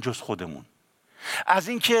نداریم جز خودمون، از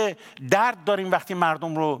اینکه درد داریم وقتی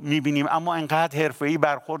مردم رو میبینیم اما انقدر حرفه‌ای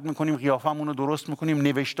برخورد میکنیم، قیافمون رو درست میکنیم،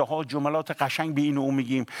 نوشته ها جملات قشنگ به این و اون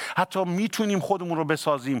میگیم، حتی میتونیم خودمون رو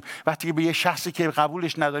بسازیم. وقتی که به یه شخصی که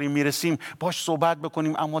قبولش نداریم میرسیم باش صحبت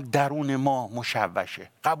بکنیم، اما درون ما مشوشه،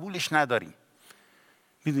 قبولش نداریم.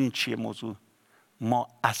 میدونید چیه موضوع؟ ما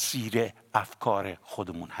اسیر افکار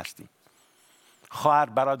خودمون هستیم. خواهر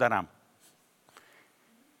برادرم،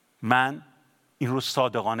 من این رو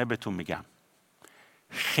صادقانه بهتون میگم،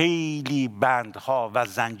 خیلی بندها و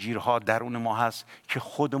زنجیرها درون ما هست که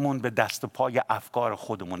خودمون به دست پای افکار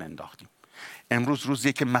خودمون انداختیم. امروز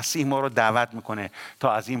روزیه که مسیح ما رو دعوت میکنه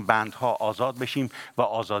تا از این بندها آزاد بشیم و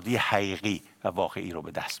آزادی حقیقی و واقعی رو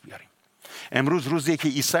به دست بیاریم. امروز روزیه که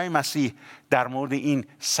عیسی مسیح در مورد این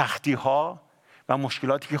سختی ها و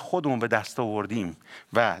مشکلاتی که خودمون به دست آوردیم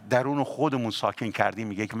و درون خودمون ساکن کردیم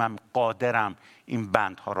میگه که من قادرم این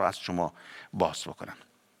بندها رو از شما باز بکنم.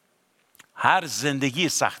 هر زندگی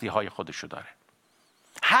سختی های خودشو داره،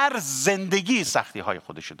 هر زندگی سختی های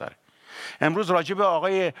خودشو داره. امروز راجع به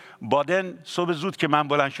آقای بادن صبح زود که من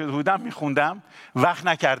بلند شده بودم میخوندم، وقت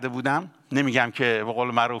نکرده بودم. نمیگم که به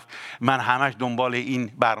قول معروف من همش دنبال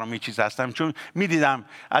این برنامه چیز هستم، چون میدیدم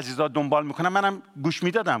عزیزا دنبال میکنم، منم گوش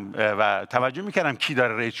میدادم و توجه میکردم کی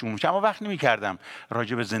داره رئیس جمهور میشه، اما وقت نمیکردم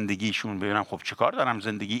راجع به زندگیشون ببینم خب چه کار دارم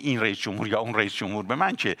زندگی این رئیس جمهور یا اون رئیس جمهور به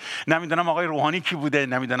من چه. نمیدونم آقای روحانی کی بوده،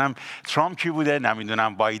 نمیدونم ترامپ کی بوده،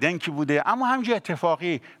 نمیدونم بایدن کی بوده، اما همینجوری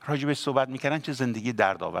اتفاقی راجع به صحبت میکردن چه زندگی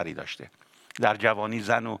دردآوری داشته. در جوانی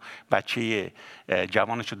زن و بچه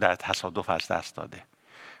جوانشو در تصادف از دست داده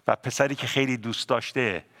و پسری که خیلی دوست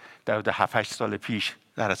داشته در 7-8 سال پیش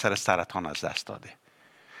در اثر سرطان از دست داده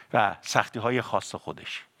و سختی های خاص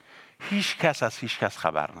خودش. هیچ کس از هیچ کس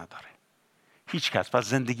خبر نداره، هیچ کس. و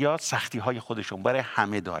زندگی ها سختی های خودشون برای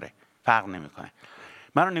همه داره، فرق نمیکنه.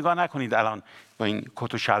 من رو نگاه نکنید الان با این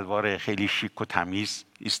کت و شلوار خیلی شیک و تمیز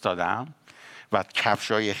ایستادم و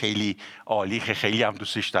کفشای خیلی عالی که خیلی هم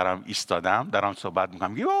دوستش دارم ایستادم دارم صحبت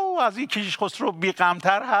میکنم. یو از این کشیش خسرو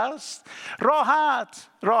بی‌غم‌تر هست،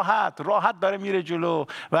 راحت داره میره جلو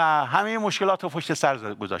و همه مشکلات رو پشت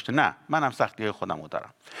سر گذاشته. نه، منم سختی خودم رو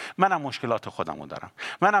دارم، منم مشکلات خودم رو دارم،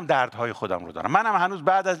 منم دردهای خودم رو دارم. منم هنوز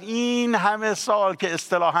بعد از این همه سال که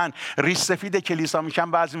اصطلاحاً ریش سفید کلیسا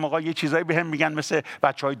میشم بعضی موقع یه چیزایی بهم میگن مثل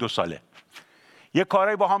بچهای 2 ساله، یه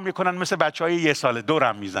کارایی با هم میکنن مثل بچهای 1 ساله،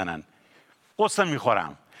 دورم میزنن. قصه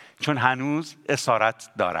میخورم چون هنوز اسارت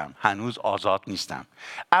دارم، هنوز آزاد نیستم.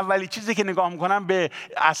 اولی چیزی که نگاه میکنم به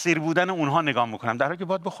اسیر بودن اونها نگاه میکنم، در حالی که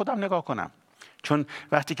باید به خودم نگاه کنم. چون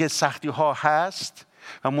وقتی که سختی ها هست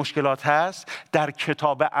و مشکلات هست، در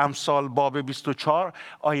کتاب امثال باب 24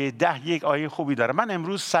 آیه 10 یک آیه خوبی داره. من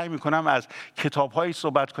امروز سعی میکنم از کتاب هایی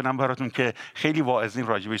صحبت کنم براتون که خیلی واعظین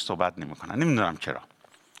راجبش صحبت نمیکنن، نمیدونم چرا.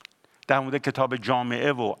 در مورد کتاب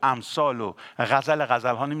جامعه و امثال و غزل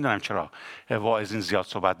ها نمیدونم چرا واعظین زیاد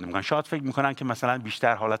صحبت نمیکنن. شاید فکر میکنن که مثلا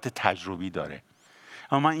بیشتر حالت تجربی داره.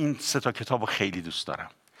 اما من این 3 تا کتاب خیلی دوست دارم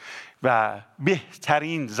و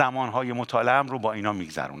بهترین زمانهای مطالعه‌ام رو با اینا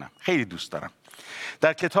میگذرونم. خیلی دوست دارم.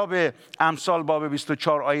 در کتاب امثال باب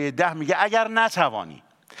 24 آیه 10 میگه اگر نتوانی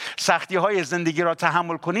سختی های زندگی را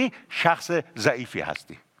تحمل کنی شخص ضعیفی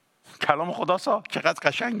هستی. کلام خداسا چقدر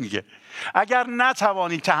قشنگ میگه. اگر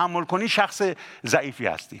نتوانی تحمل کنی شخص ضعیفی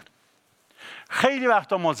هستی. خیلی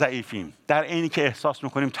وقتا ما ضعیفیم در عینی که احساس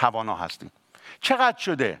میکنیم توانا هستیم. چقدر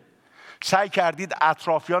شده سعی کردید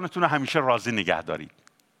اطرافیانتون رو همیشه راضی نگه دارید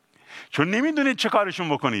چون نمیدونید چه کارشون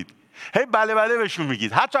بکنید، هی بله بله بهشون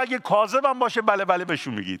میگید، حتی اگه کاذب هم باشه بله بله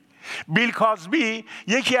بهشون میگید. بیل کازبی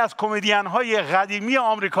یکی از کمدین های قدیمی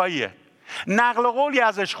آمریکاییه. نقل قولی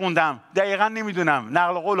ازش خوندم، دقیقا نمیدونم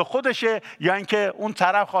نقل قول خودشه یا اینکه اون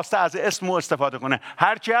طرف خواسته از اسمو استفاده کنه،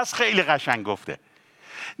 هرچی از خیلی قشنگ گفته.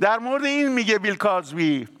 در مورد این میگه بیل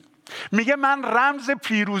کازبی، میگه من رمز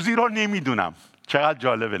پیروزی رو نمیدونم. چقدر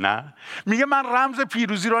جالبه نه؟ میگه من رمز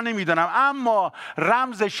پیروزی رو نمیدونم اما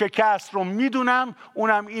رمز شکست رو میدونم،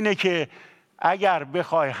 اونم اینه که اگر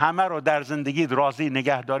بخوای همه رو در زندگی راضی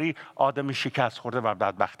نگهداری آدم شکست خورده و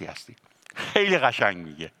بدبختی هستی. خیلی قشنگ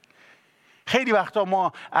میگه. خیلی وقتا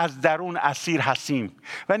ما از درون اسیر هستیم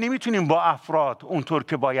و نمیتونیم با افراد اونطور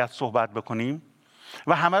که باید صحبت بکنیم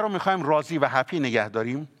و همه رو میخوایم راضی و هپی نگه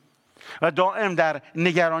داریم و دائم در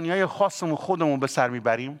نگرانی‌های خاصمون خودمون به سر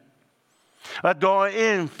میبریم و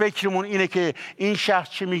دائم فکرمون اینه که این شخص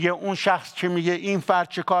چه میگه، اون شخص چه میگه، این فرد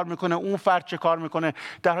چه کار میکنه، اون فرد چه کار میکنه،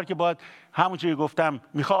 در حالی که باید همونجوری گفتم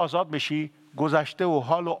میخوای آزاد بشی، گذشته و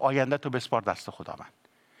حال و آینده تو بسپار دست خداوند.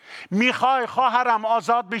 میخوای خواهرم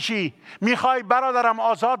آزاد بشی، میخوای برادرم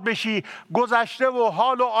آزاد بشی، گذشته و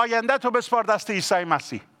حال و آینده تو بسپار دست عیسی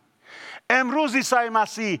مسیح. امروز عیسی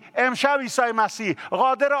مسیح، امشب عیسی مسیح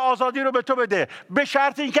قادر آزادی رو به تو بده، به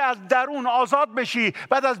شرط اینکه از درون آزاد بشی.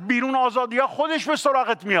 بعد از بیرون آزادی ها خودش به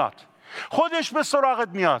سراغت میاد، خودش به سراغت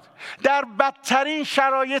میاد. در بدترین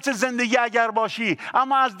شرایط زندگی اگر باشی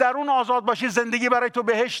اما از درون آزاد باشی، زندگی برای تو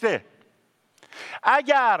بهشته.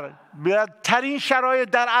 اگر بدترین شرایط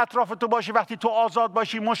در اطراف تو باشی، وقتی تو آزاد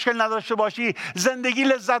باشی، مشکل نداشته باشی، زندگی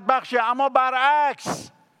لذت بخشه. اما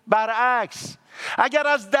برعکس اگر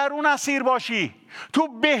از درون اسیر باشی، تو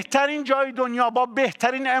بهترین جای دنیا با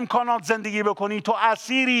بهترین امکانات زندگی بکنی، تو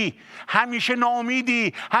اسیری، همیشه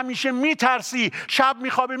ناامیدی، همیشه میترسی، شب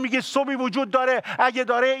میخوابی میگی صبحی وجود داره، اگه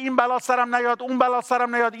داره این بلا سرم نیاد، اون بلا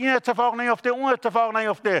سرم نیاد، این اتفاق نیفته، اون اتفاق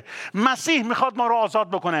نیفته. مسیح میخواد ما رو آزاد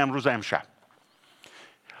بکنه امروز امشب.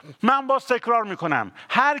 من باز تکرار میکنم،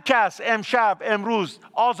 هر کس امشب امروز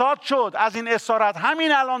آزاد شد از این اسارت،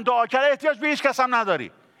 همین الان دعا کرد، احتیاج به هیچ کس هم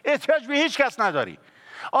نداری، احتیاج به هیچ کس نداری.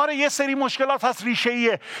 آره یه سری مشکلات هست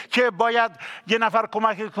ریشه‌ایه که باید یه نفر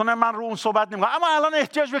کمک کنه، من رو اون صحبت نمی‌کنم، اما الان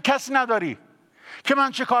احتیاج به کسی نداری که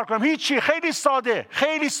من چه کار کنم. هیچی، خیلی ساده،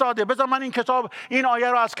 خیلی ساده. بذار من این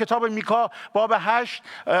آیه رو از کتاب میکا باب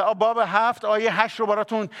 7 آیه 8 رو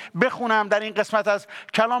براتون بخونم در این قسمت از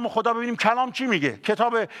کلام خدا، ببینیم کلام چی میگه.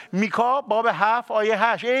 کتاب میکا باب 7 آیه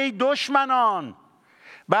 8: ای دشمنان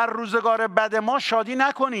بر روزگار بد ما شادی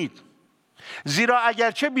نکنید، زیرا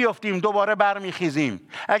اگرچه بیفتیم دوباره برمیخیزیم،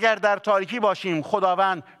 اگر در تاریکی باشیم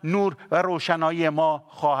خداوند نور و روشنایی ما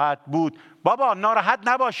خواهد بود. بابا ناراحت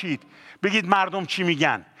نباشید بگید مردم چی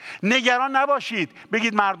میگن، نگران نباشید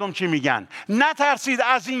بگید مردم چی میگن، نترسید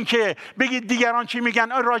از این که بگید دیگران چی میگن،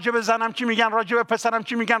 راجب زنم چی میگن، راجب پسرم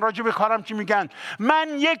چی میگن، راجب کارم چی میگن. من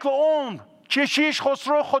یک عمر کشیش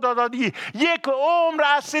خسرو خدادادی یک عمر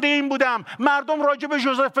اسیر این بودم، مردم راجب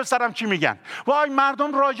جوزف پسرم چی میگن، وای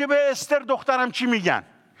مردم راجب استر دخترم چی میگن،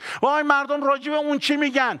 وای مردم راجب اون چی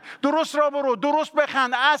میگن، درست را برو، درست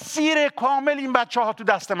بخند. اسیر کامل این بچه ها تو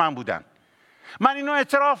دست من بودن. من اینو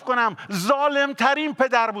اعتراف کنم، ظالم ترین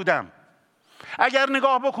پدر بودم. اگر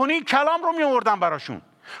نگاه بکنی کلام رو میوردم براشون،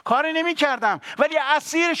 کاری نمی کردم، ولی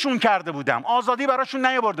اسیرشون کرده بودم. آزادی براشون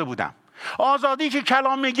نیاورده بودم. آزادی که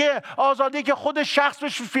کلام میگه، آزادی که خود شخص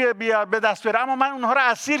به دست بیاره، اما من اونها رو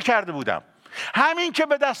اسیر کرده بودم. همین که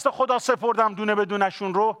به دست خدا سپردم دونه به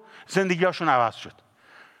دونشون رو، زندگیاشون عوض شد.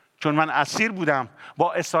 چون من اسیر بودم،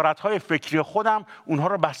 با اسارت‌های فکری خودم اونها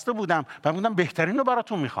رو بسته بودم و بودم بهترین رو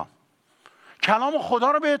براتون میخوام. کلام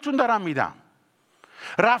خدا رو بهتون دارم میدم.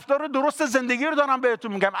 رفتار درست زندگی رو دارم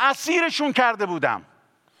بهتون میگم. اسیرشون کرده بودم.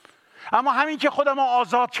 اما همین که خودم رو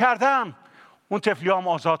آزاد کردم، اون طفلی هم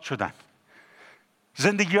آزاد شدن.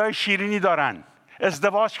 زندگی های شیرینی دارن.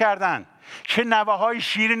 ازدواج کردن. چه نوه های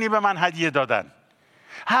شیرینی به من هدیه دادن.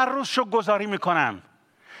 هر روز شکرگزاری میکنم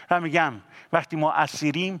و میگم وقتی ما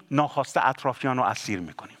اسیریم، ناخواسته اطرافیان رو اسیر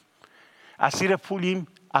میکنیم. اسیر پولیم،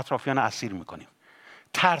 اطرافیان رو اسیر میکنیم.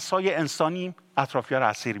 ترسای انسانیم، اطرافیان رو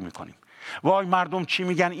اسیر میکنیم. وای مردم چی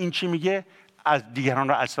میگن، این چی میگه، از دیگران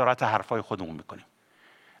رو اسارت حرفای خودمون میکنیم.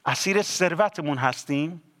 اسیر ثروتمون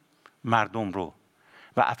هستیم، مردم رو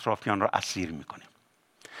و اطرافیان رو اسیر میکنیم.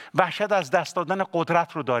 وحشت از دست دادن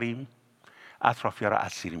قدرت رو داریم، اطرافیان رو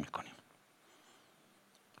اسیر میکنیم.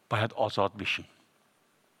 باید آزاد بشیم.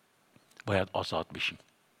 باید آزاد بشیم.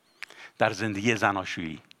 در زندگی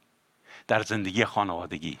زناشویی، در زندگی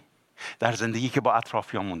خانوادگی، در زندگی که با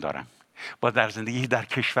اطرافیانمون دارم، در زندگی در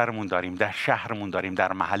کشورمون داریم، در شهرمون داریم،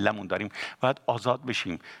 در محلمون داریم، باید آزاد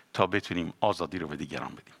بشیم تا بتونیم آزادی رو به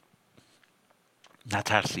دیگران بدیم.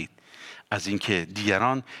 نترسید از اینکه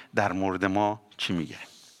دیگران در مورد ما چی میگه.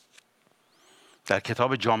 در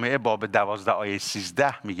کتاب جامعه باب 12 آیه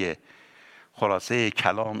 13 میگه خلاصه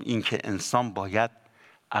کلام این که انسان باید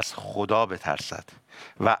از خدا بترسد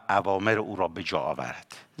و اوامر او را به جا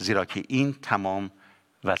آورد، زیرا که این تمام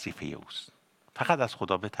وظیفه اوست. فقط از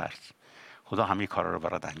خدا بترس. خدا همه کارا رو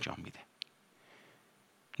برات انجام میده.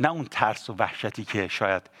 نه اون ترس و وحشتی که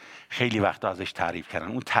شاید خیلی وقتا ازش تعریف کردن،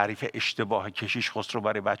 اون تعریف اشتباه کشیش خسرو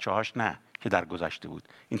برای بچه‌هاش، نه که در گذشته بود.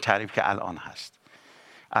 این تعریف که الان هست.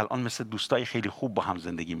 الان مثل دوستای خیلی خوب با هم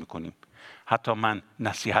زندگی میکنیم. حتی من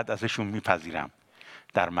نصیحت ازشون میپذیرم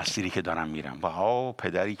در مسیری که دارم میرم. و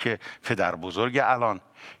پدری که پدر بزرگ الان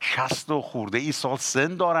 60 و خورده ای سال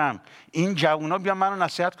سن دارم، این جوونا بیان منو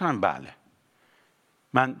نصیحت کنن. بله،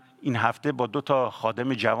 من این هفته با 2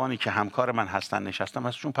 خادم جوانی که همکار من هستن نشستم،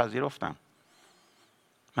 ازشون پذیرفتم.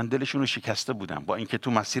 من دلشون رو شکسته بودم، با اینکه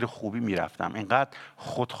تو مسیر خوبی میرفتم، اینقدر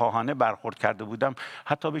خودخواهانه برخورد کرده بودم،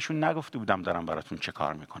 حتی بهشون نگفته بودم دارم براتون چه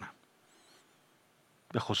کار میکنم.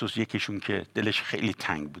 به خصوص یکیشون که دلش خیلی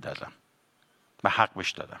تنگ بود ازم و حق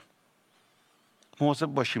بهش دادم. مواظب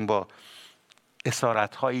باشیم با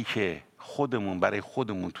اسارت هایی که خودمون برای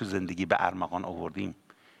خودمون تو زندگی به ارمغان آوردیم،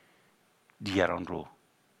 دیگران رو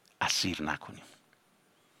اسیر نکنیم.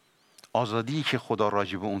 آزادی که خدا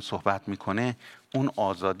راجع به اون صحبت میکنه، اون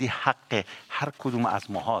آزادی حق هر کدوم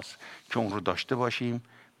از ما هاست که اون رو داشته باشیم،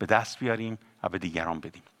 به دست بیاریم و به دیگران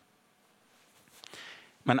بدیم.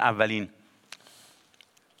 من اولین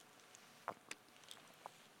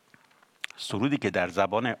سرودی که در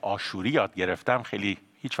زبان آشوری یاد گرفتم، خیلی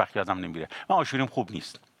هیچ وقت یادم نمیره. من آشوریم خوب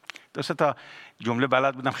نیست. 2-3 تا جمله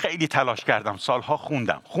بلد بودم، خیلی تلاش کردم، سالها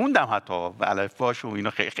خوندم حتی الفباش و اینا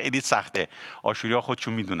خیلی سخته. آشوری‌ها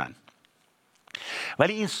خودشون میدونن.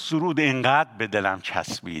 ولی این سرود اینقدر به دلم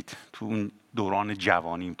چسبید. تو اون دوران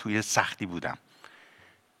جوانیم توی سختی بودم.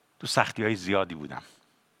 تو سختی‌های زیادی بودم.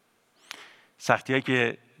 سختی‌هایی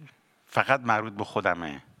که فقط مربوط به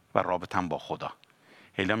خودمه و رابطم با خدا.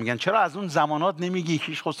 خیلی‌ها میگن چرا از اون زمانات نمیگی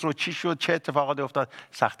کشیش خسرو چی شد، چه اتفاقاتی افتاد؟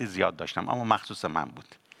 سختی زیاد داشتم، اما مخصوص من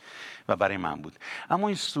بود و برای من بود. اما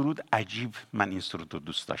این سرود عجیب، من این سرود رو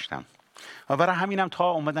دوست داشتم و برای همینم تا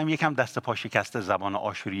اومدم یکم دست پا شکسته زبان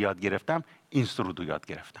آشوری یاد گرفتم، این سرود رو یاد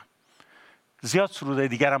گرفتم. زیاد سرودهای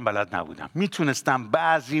دیگرم بلد نبودم. میتونستم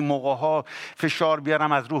بعضی موقع‌ها فشار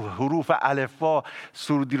بیارم از روح حروف الفبا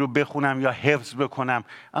سرودی رو بخونم یا حفظ بکنم،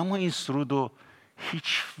 اما این سرود رو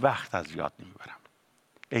هیچ وقت از یاد نمیبرم.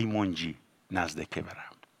 ای منجی نزد که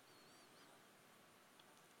برم،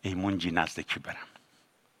 ای منجی نزد که برم،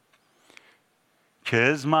 که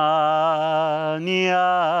از منی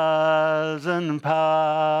از ان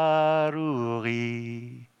پروغی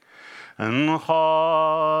ان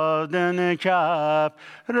خادن کب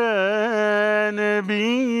رن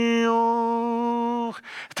بیوخ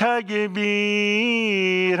تگ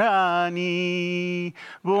بیرانی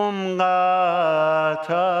بمقت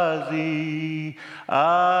ازی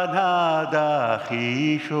انا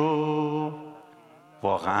دخیشو.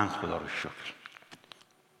 واقعا خدا رو شکر.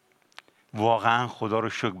 واقعا خدا رو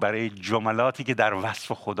شکر برای جملاتی که در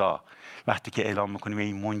وصف خدا وقتی که اعلام میکنیم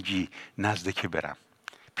ای منجی نزد که برم،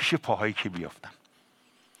 پیش پاهایی که بیافتم.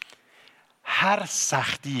 هر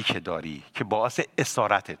سختی که داری که باعث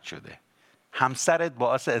اسارتت شده، همسرت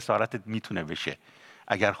باعث اسارتت میتونه بشه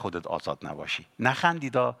اگر خودت آزاد نباشی.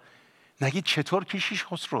 نخندیدا، نگید چطور کشیش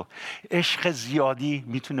خسرو؟ عشق زیادی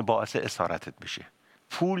میتونه باعث اسارتت بشه،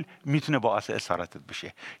 پول میتونه باعث اسارتت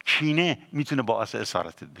بشه، کینه میتونه باعث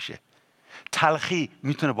اسارتت بشه، تلخی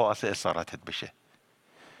میتونه باعث اسارتت بشه،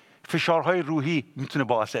 فشارهای روحی میتونه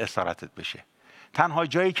باعث اسارتت بشه. تنها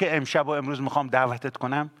جایی که امشب و امروز میخوام دعوتت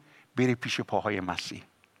کنم، بری پیش پاهای مسیح،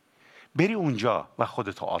 بری اونجا و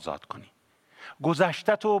خودتو آزاد کنی.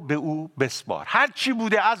 گذشته‌تو به او بسپار. هر چی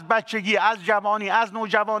بوده، از بچگی، از جوانی، از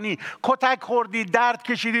نوجوانی، کتک خوردی، درد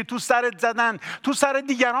کشیدی، تو سرت زدن، تو سر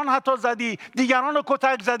دیگران حتی زدی، دیگران رو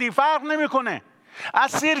کتک زدی، فرق نمیکنه.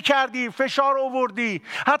 اسیر کردی، فشار آوردی،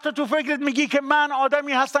 حتی تو فکرت میگی که من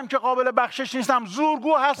آدمی هستم که قابل بخشش نیستم.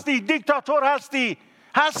 زورگو هستی، دیکتاتور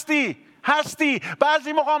هستی.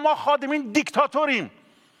 بعضی موقع ما خادمین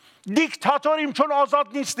دیکتاتوریم چون آزاد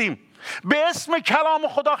نیستیم. به اسم کلام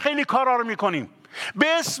خدا خیلی کارا رو میکنیم،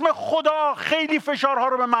 به اسم خدا خیلی فشارها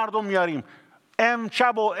رو به مردم میاریم.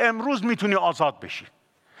 امشب و امروز میتونی آزاد بشی،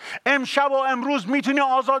 امشب و امروز میتونی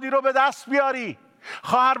آزادی رو به دست بیاری.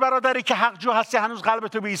 خواهر برادری که حق جو هستی، هنوز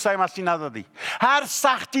قلبتو به عیسی مسیح ندادی. هر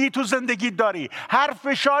سختی تو زندگی داری، هر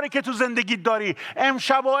فشاری که تو زندگی داری،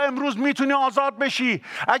 امشب و امروز میتونی آزاد بشی.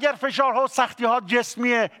 اگر فشارها و سختی‌ها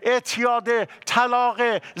جسمیه، اعتیاد، طلاق،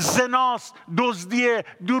 زناست، دزدی،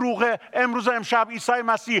 دروغه، امروز و امشب عیسی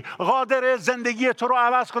مسیح قادر زندگی تو رو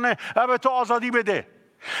عوض کنه و به تو آزادی بده.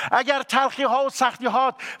 اگر تلخی ها و سختی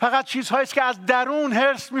ها فقط چیزهایی است که از درون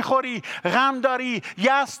هرس میخوری، غم داری،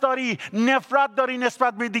 یأس داری، نفرت داری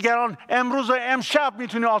نسبت به دیگران، امروز و امشب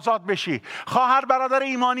میتونی آزاد بشی. خواهر برادر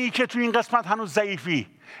ایمانی که تو این قسمت هنوز ضعیفی،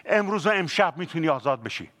 امروز و امشب میتونی آزاد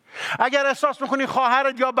بشی. اگر احساس میکنی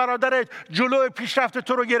خواهرت یا برادرت جلوی پیشرفت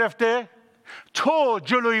تو رو گرفته، تو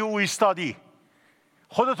جلوی او ایستادی،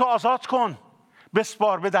 خودتو آزاد کن،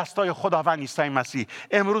 بسپار به دستای خداوند عیسی مسیح.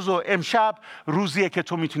 امروز و امشب روزیه که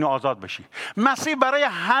تو میتونی آزاد بشی. مسیح برای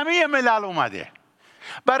همه ملل اومده،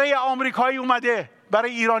 برای آمریکایی اومده،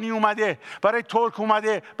 برای ایرانی اومده، برای ترک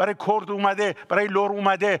اومده، برای کرد اومده، برای لور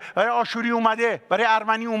اومده، برای آشوری اومده، برای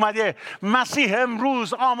ارمنی اومده. مسیح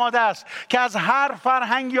امروز آماده است که از هر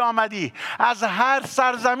فرهنگی آمدی، از هر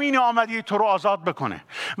سرزمینی آمدی، تو رو آزاد بکنه.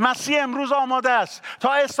 مسیح امروز آماده است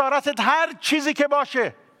تا اسارتت هر چیزی که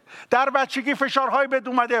باشه، در بچگی فشارهای بد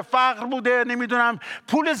اومده، فقر بوده، نمیدونم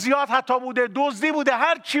پول زیاد حتی بوده، دزدی بوده،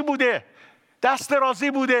 هر چی بوده، دست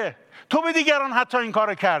رازی بوده، تو به دیگران حتی این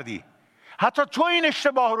کارو کردی، حتی تو این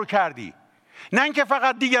اشتباه رو کردی، نه اینکه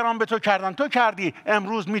فقط دیگران به تو کردن، تو کردی.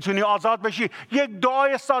 امروز میتونی آزاد بشی. یک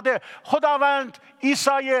دعای ساده: خداوند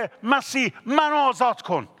عیسی مسیح منو آزاد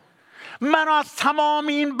کن، منو از تمام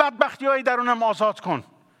این بدبختی‌های درونم آزاد کن.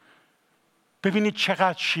 ببینید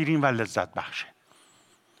چقدر شیرین و لذت بخشه.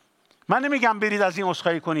 من نمیگم برید از این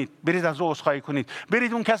عذرخواهی کنید، برید از اون عذرخواهی کنید،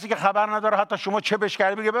 برید اون کسی که خبر نداره حتی شما چه بهش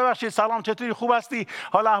کردی بگه ببخشید سلام چطوری، خوب هستی،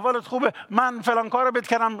 حال احوالت خوبه، من فلان کارو بهت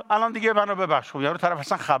کردم الان دیگه منو ببخش. خب یارو طرف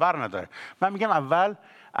اصلا خبر نداره. من میگم اول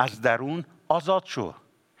از درون آزاد شو،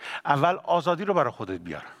 اول آزادی رو برای خودت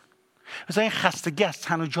بیار. مثلا این خستگی از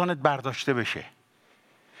تن و جانت برداشته بشه،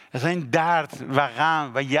 مثلا این درد و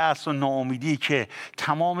غم و یأس و ناامیدی که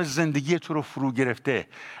تمام زندگی تو رو فرو گرفته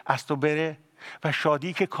از تو بره، و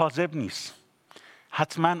شادی که کاذب نیست.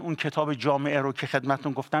 حتما اون کتاب جامعه رو که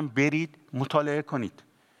خدمتتون گفتم برید مطالعه کنید.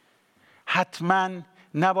 حتما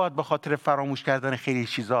نباید به خاطر فراموش کردن خیلی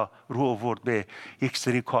چیزا رو آورد به یک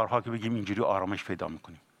سری کارها که بگیم اینجوری آرامش پیدا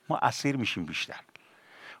میکنیم. ما اسیر میشیم بیشتر.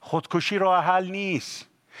 خودکشی راه حل نیست.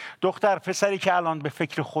 دختر پسری که الان به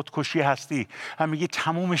فکر خودکشی هستی، هم میگی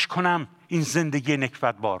تمومش کنم این زندگی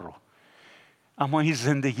نکبت بار رو، اما این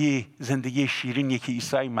زندگی شیرینیه که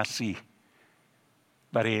عیسی مسیح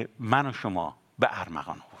برای من و شما به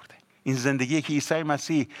ارمغان آورده. این زندگی که عیسی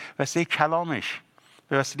مسیح واسه کلامش،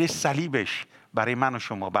 به وسیله صلیبش برای من و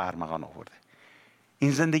شما به ارمغان آورده.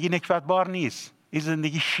 این زندگی نکبت بار نیست، این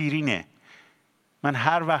زندگی شیرینه. من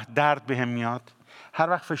هر وقت درد بهم میاد، هر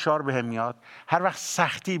وقت فشار بهم میاد، هر وقت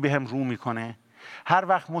سختی بهم رو میکنه، هر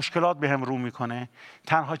وقت مشکلات بهم رو میکنه،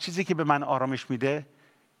 تنها چیزی که به من آرامش میده،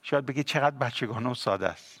 شاید بگی چقدر بچگانه و ساده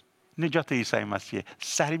است، نجات عیسی مسیح.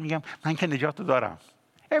 سری میگم من که نجات دارم،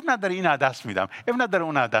 اب نداره این دست میدم، اب نداره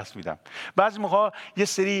اون دست میدم. بعضی موقع یه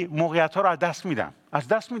سری موقعیت ها رو از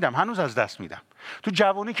دست میدم، هنوز از دست میدم. تو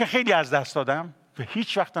جوانی که خیلی از دست دادم و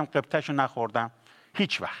هیچ وقتم قبطه‌شو نخوردم،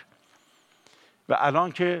 هیچ وقت. و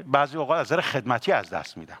الان که بعضی اوقات از نظر خدمتی از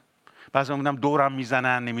دست میدم. بعضی میبینم دورم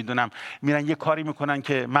میزنن، نمیدونم میرن یه کاری میکنن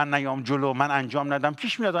که من نیام جلو، من انجام ندم.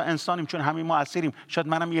 پیش میاد انسانیم، چون همه ما اسیریم، شاید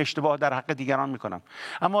منم یه اشتباه در حق دیگران میکنم.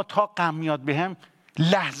 اما تا غم میاد بهم،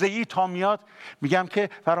 لحظه ای تا میاد، میگم که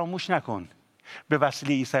فراموش نکن به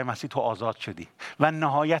وسیله عیسی مسیح تو آزاد شدی و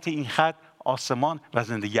نهایت این خط آسمان و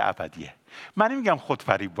زندگی ابدیه. من نمیگم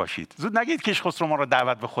خودفریب باشید، زود نگید که خسرو ما رو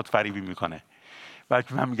دعوت به خودفریبی میکنه،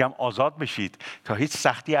 بلکه من میگم آزاد بشید تا هیچ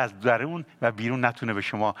سختی از درون و بیرون نتونه به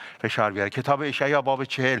شما فشار بیاره. کتاب اشعیا باب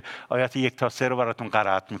 40 آیات 1 تا 3 رو براتون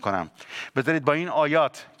قرائت میکنم. بذارید با این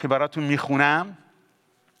آیات که براتون میخونم،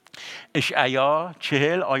 اشعیا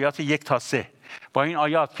 40 آیات 1 تا 3، با این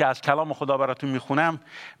آیات که از کلام خدا براتون میخونم،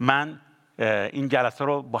 من این جلسه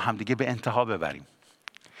رو با همدیگه به انتها ببریم.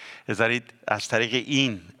 بذارید از طریق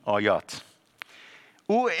این آیات: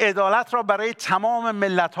 او عدالت را برای تمام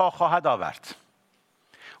ملت ها خواهد آورد.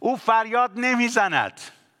 او فریاد نمیزند،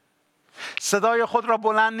 صدای خود را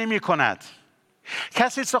بلند نمی کند.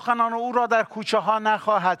 کسی سخنان او را در کوچه ها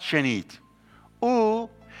نخواهد شنید. او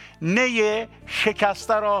نی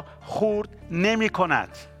شکسته را خورد نمی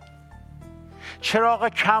کند، چراغ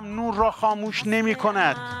کم نور را خاموش نمی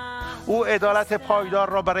کند. او عدالت پایدار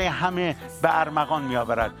را برای همه به ارمغان می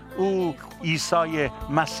آورد. او عیسی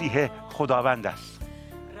مسیح خداوند است.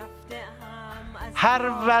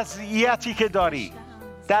 هر وضعیتی که داری،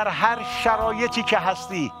 در هر شرایطی که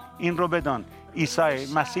هستی، این رو بدان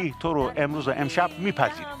عیسی مسیح تو رو امروز و امشب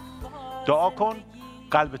میپذیره. دعا کن،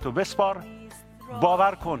 قلبتو بسپار،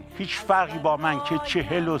 باور کن هیچ فرقی با من که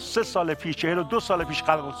 43 سال پیش 42 سال پیش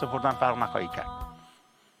قلبم سپردم فرق نخواهی کرد.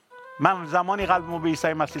 من زمانی قلبمو به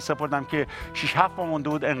عیسی مسیح سپردم که 6-7 ماه مونده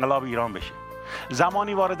بود انقلاب ایران بشه.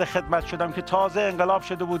 زمانی وارد خدمت شدم که تازه انقلاب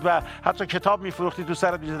شده بود و حتی کتاب میفروختی تو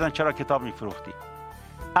سرت میزدن چرا کتاب میفروختی.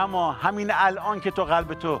 اما همین الان که تو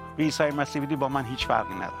قلبتو به عیسی مسیح بدی، با من هیچ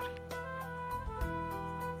فرقی نداری.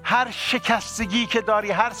 هر شکستگی که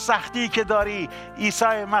داری، هر سختی که داری، عیسی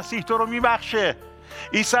مسیح تو رو میبخشه.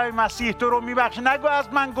 عیسی مسیح تو رو میبخشه. نگو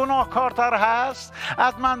از من گناهکارتر هست،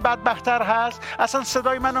 از من بدبختتر هست. اصلا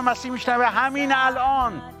صدای منو مسیح میشنوه همین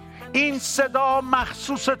الان. این صدا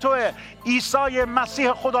مخصوص توه. عیسی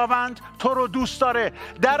مسیح خداوند تو رو دوست داره.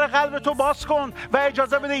 در قلب تو باز کن و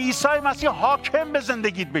اجازه بده عیسی مسیح حاکم به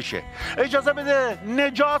زندگیت بشه. اجازه بده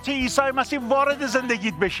نجات عیسی مسیح وارد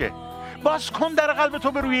زندگیت بشه. باز کن در قلب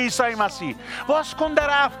تو به روی عیسی مسیح. باز کن در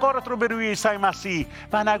افکارت رو به روی عیسی مسیح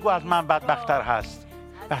و نگو از من بدبختتر هست.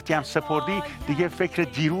 وقتی هم سپردی دیگه فکر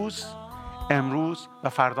دیروز، امروز و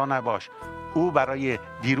فردا نباش. او برای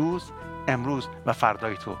دیروز، امروز و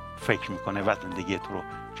فردای تو فکر میکنه و زندگی تو رو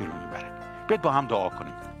جلو میبره. بیاید با هم دعا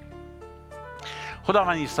کنیم.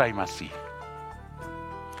 خداوند عیسی مسیح،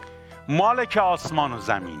 مالک آسمان و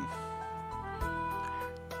زمین،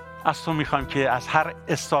 از تو میخوایم که از هر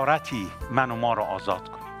اسارتی من و ما رو آزاد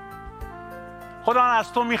کنی. خداوند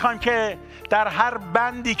از تو میخوایم که در هر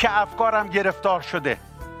بندی که افکارم گرفتار شده،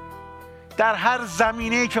 در هر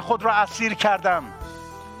زمینه‌ای که خود را اسیر کردم،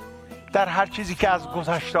 در هر چیزی که از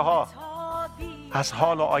گذشته ها، از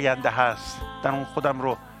حال و آینده هست، در اون خودم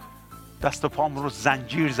رو دست و پام رو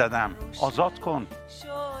زنجیر زدم، آزاد کن.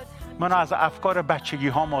 منو از افکار بچگی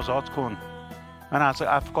هام آزاد کن. من از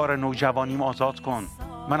افکار نوجوانیم آزاد کن.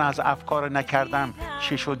 من از افکار نکردم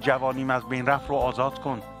چه شد جوانیم از بین رفت رو آزاد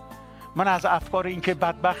کن. من از افکار این که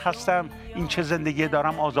بدبخت هستم، این چه زندگی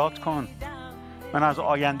دارم آزاد کن. من از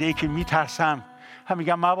آینده‌ای که میترسم، هم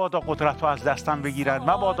میگم مبادا قدرت رو از دستم بگیرن،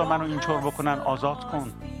 مبادا منو اینطور بکنن، آزاد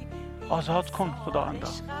کن. آزاد کن خداوندا.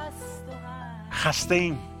 خسته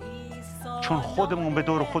ایم چون خودمون به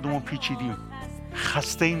دور خودمون پیچیدیم.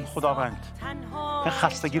 خسته ایم خداوند. این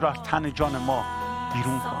خستگی رو از تن جان ما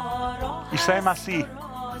بیرون کن. عیسی مسیح،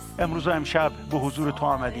 امروز و امشب به حضور تو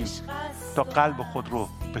آمدیم تا قلب خود رو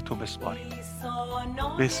به تو بسپاریم.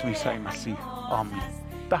 به اسم عیسی مسیح، آمین.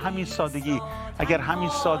 به همین سادگی، اگر همین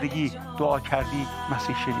سادگی دعا کردی،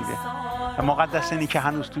 مسیح شنیده. و مقدس اینی که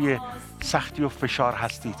هنوز توی سختی و فشار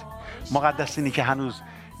هستید، مقدس اینی که هنوز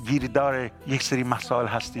گیردار یک سری مسائل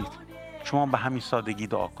هستید، شما به همین سادگی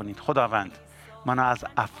دعا کنید. خداوند، من از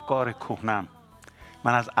افکار کهنم،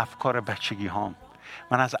 من از افکار بچگی هام،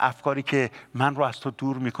 من از افکاری که من رو از تو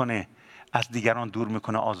دور میکنه، از دیگران دور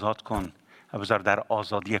میکنه، آزاد کن و بذار در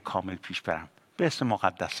آزادی کامل پیش برم. به اسم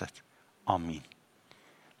مقدست، آمین.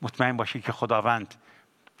 مطمئن باشید که خداوند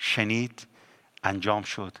شنید، انجام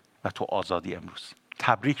شد و تو آزادی امروز.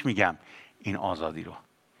 تبریک میگم این آزادی رو.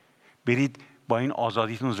 برید با این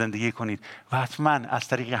آزادیتون زندگی کنید و حتما از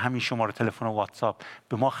طریق همین شماره تلفن و واتساپ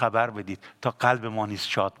به ما خبر بدید تا قلب ما نیز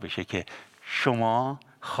شاد بشه که شما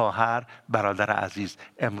خواهر، برادر عزیز،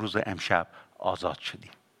 امروز و امشب آزاد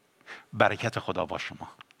شدید. برکت خدا با شما.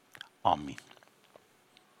 آمین.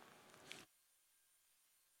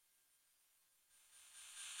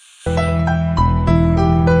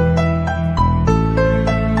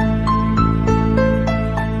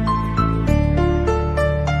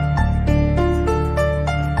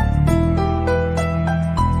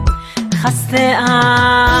 خستم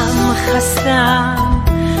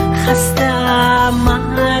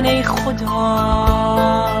من ای خدا،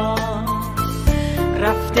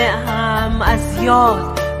 رفتم از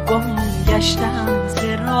یاد، گم گشتم ز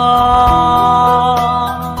راه.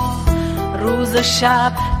 روز و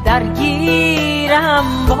شب درگیرم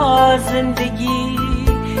با زندگی،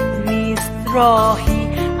 نیست راهی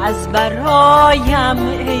از برایم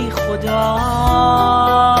ای خدا.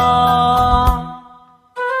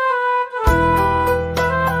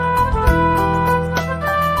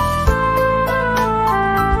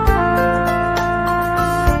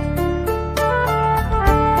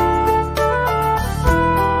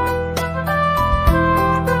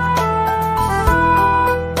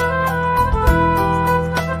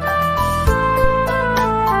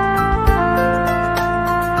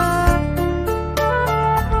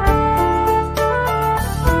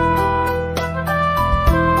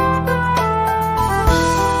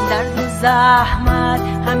 زحمت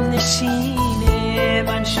هم نشین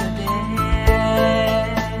من شده،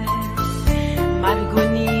 مرگ و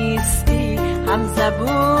نیستی هم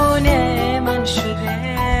زبون من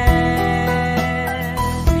شده.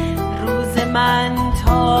 روز من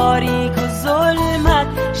تاریک و ظلمت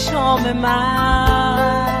شام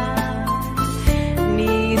من،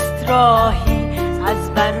 نیست راهی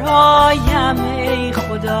از برایم ای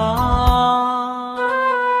خدا.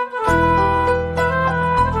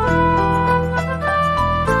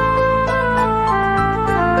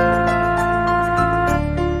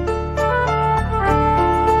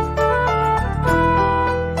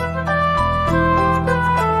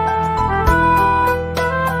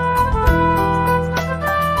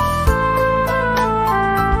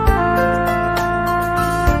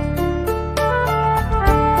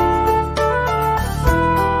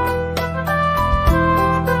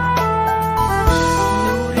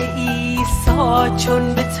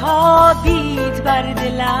 چون به تابید بر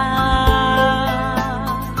دلم،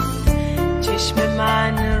 چشم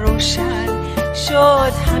من روشن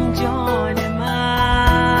شد هم جان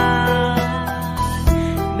من.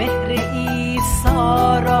 مهر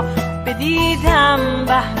عیسی را بدیدم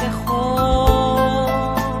بهر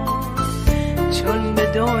خود، چون به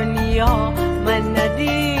دنیا من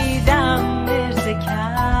ندیدم مرز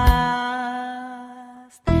کس.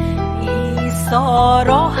 عیسی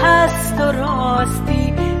راه است و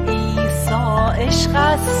راستی، عیسی عشق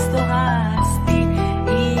است و هستی،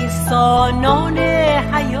 عیسی نان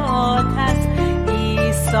حیات است،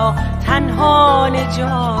 عیسی تنها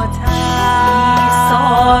نجات است.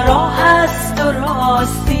 عیسی راه است و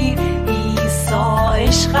راستی، عیسی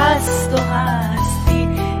عشق است و هستی،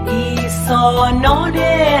 عیسی نان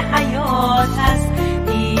حیات است،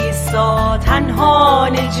 عیسی تنها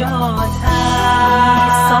نجات است.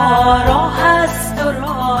 عیسی راه است و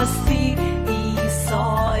راستی، عیسی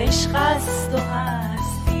عشق است و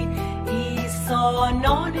هستی، عیسی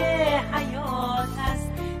نان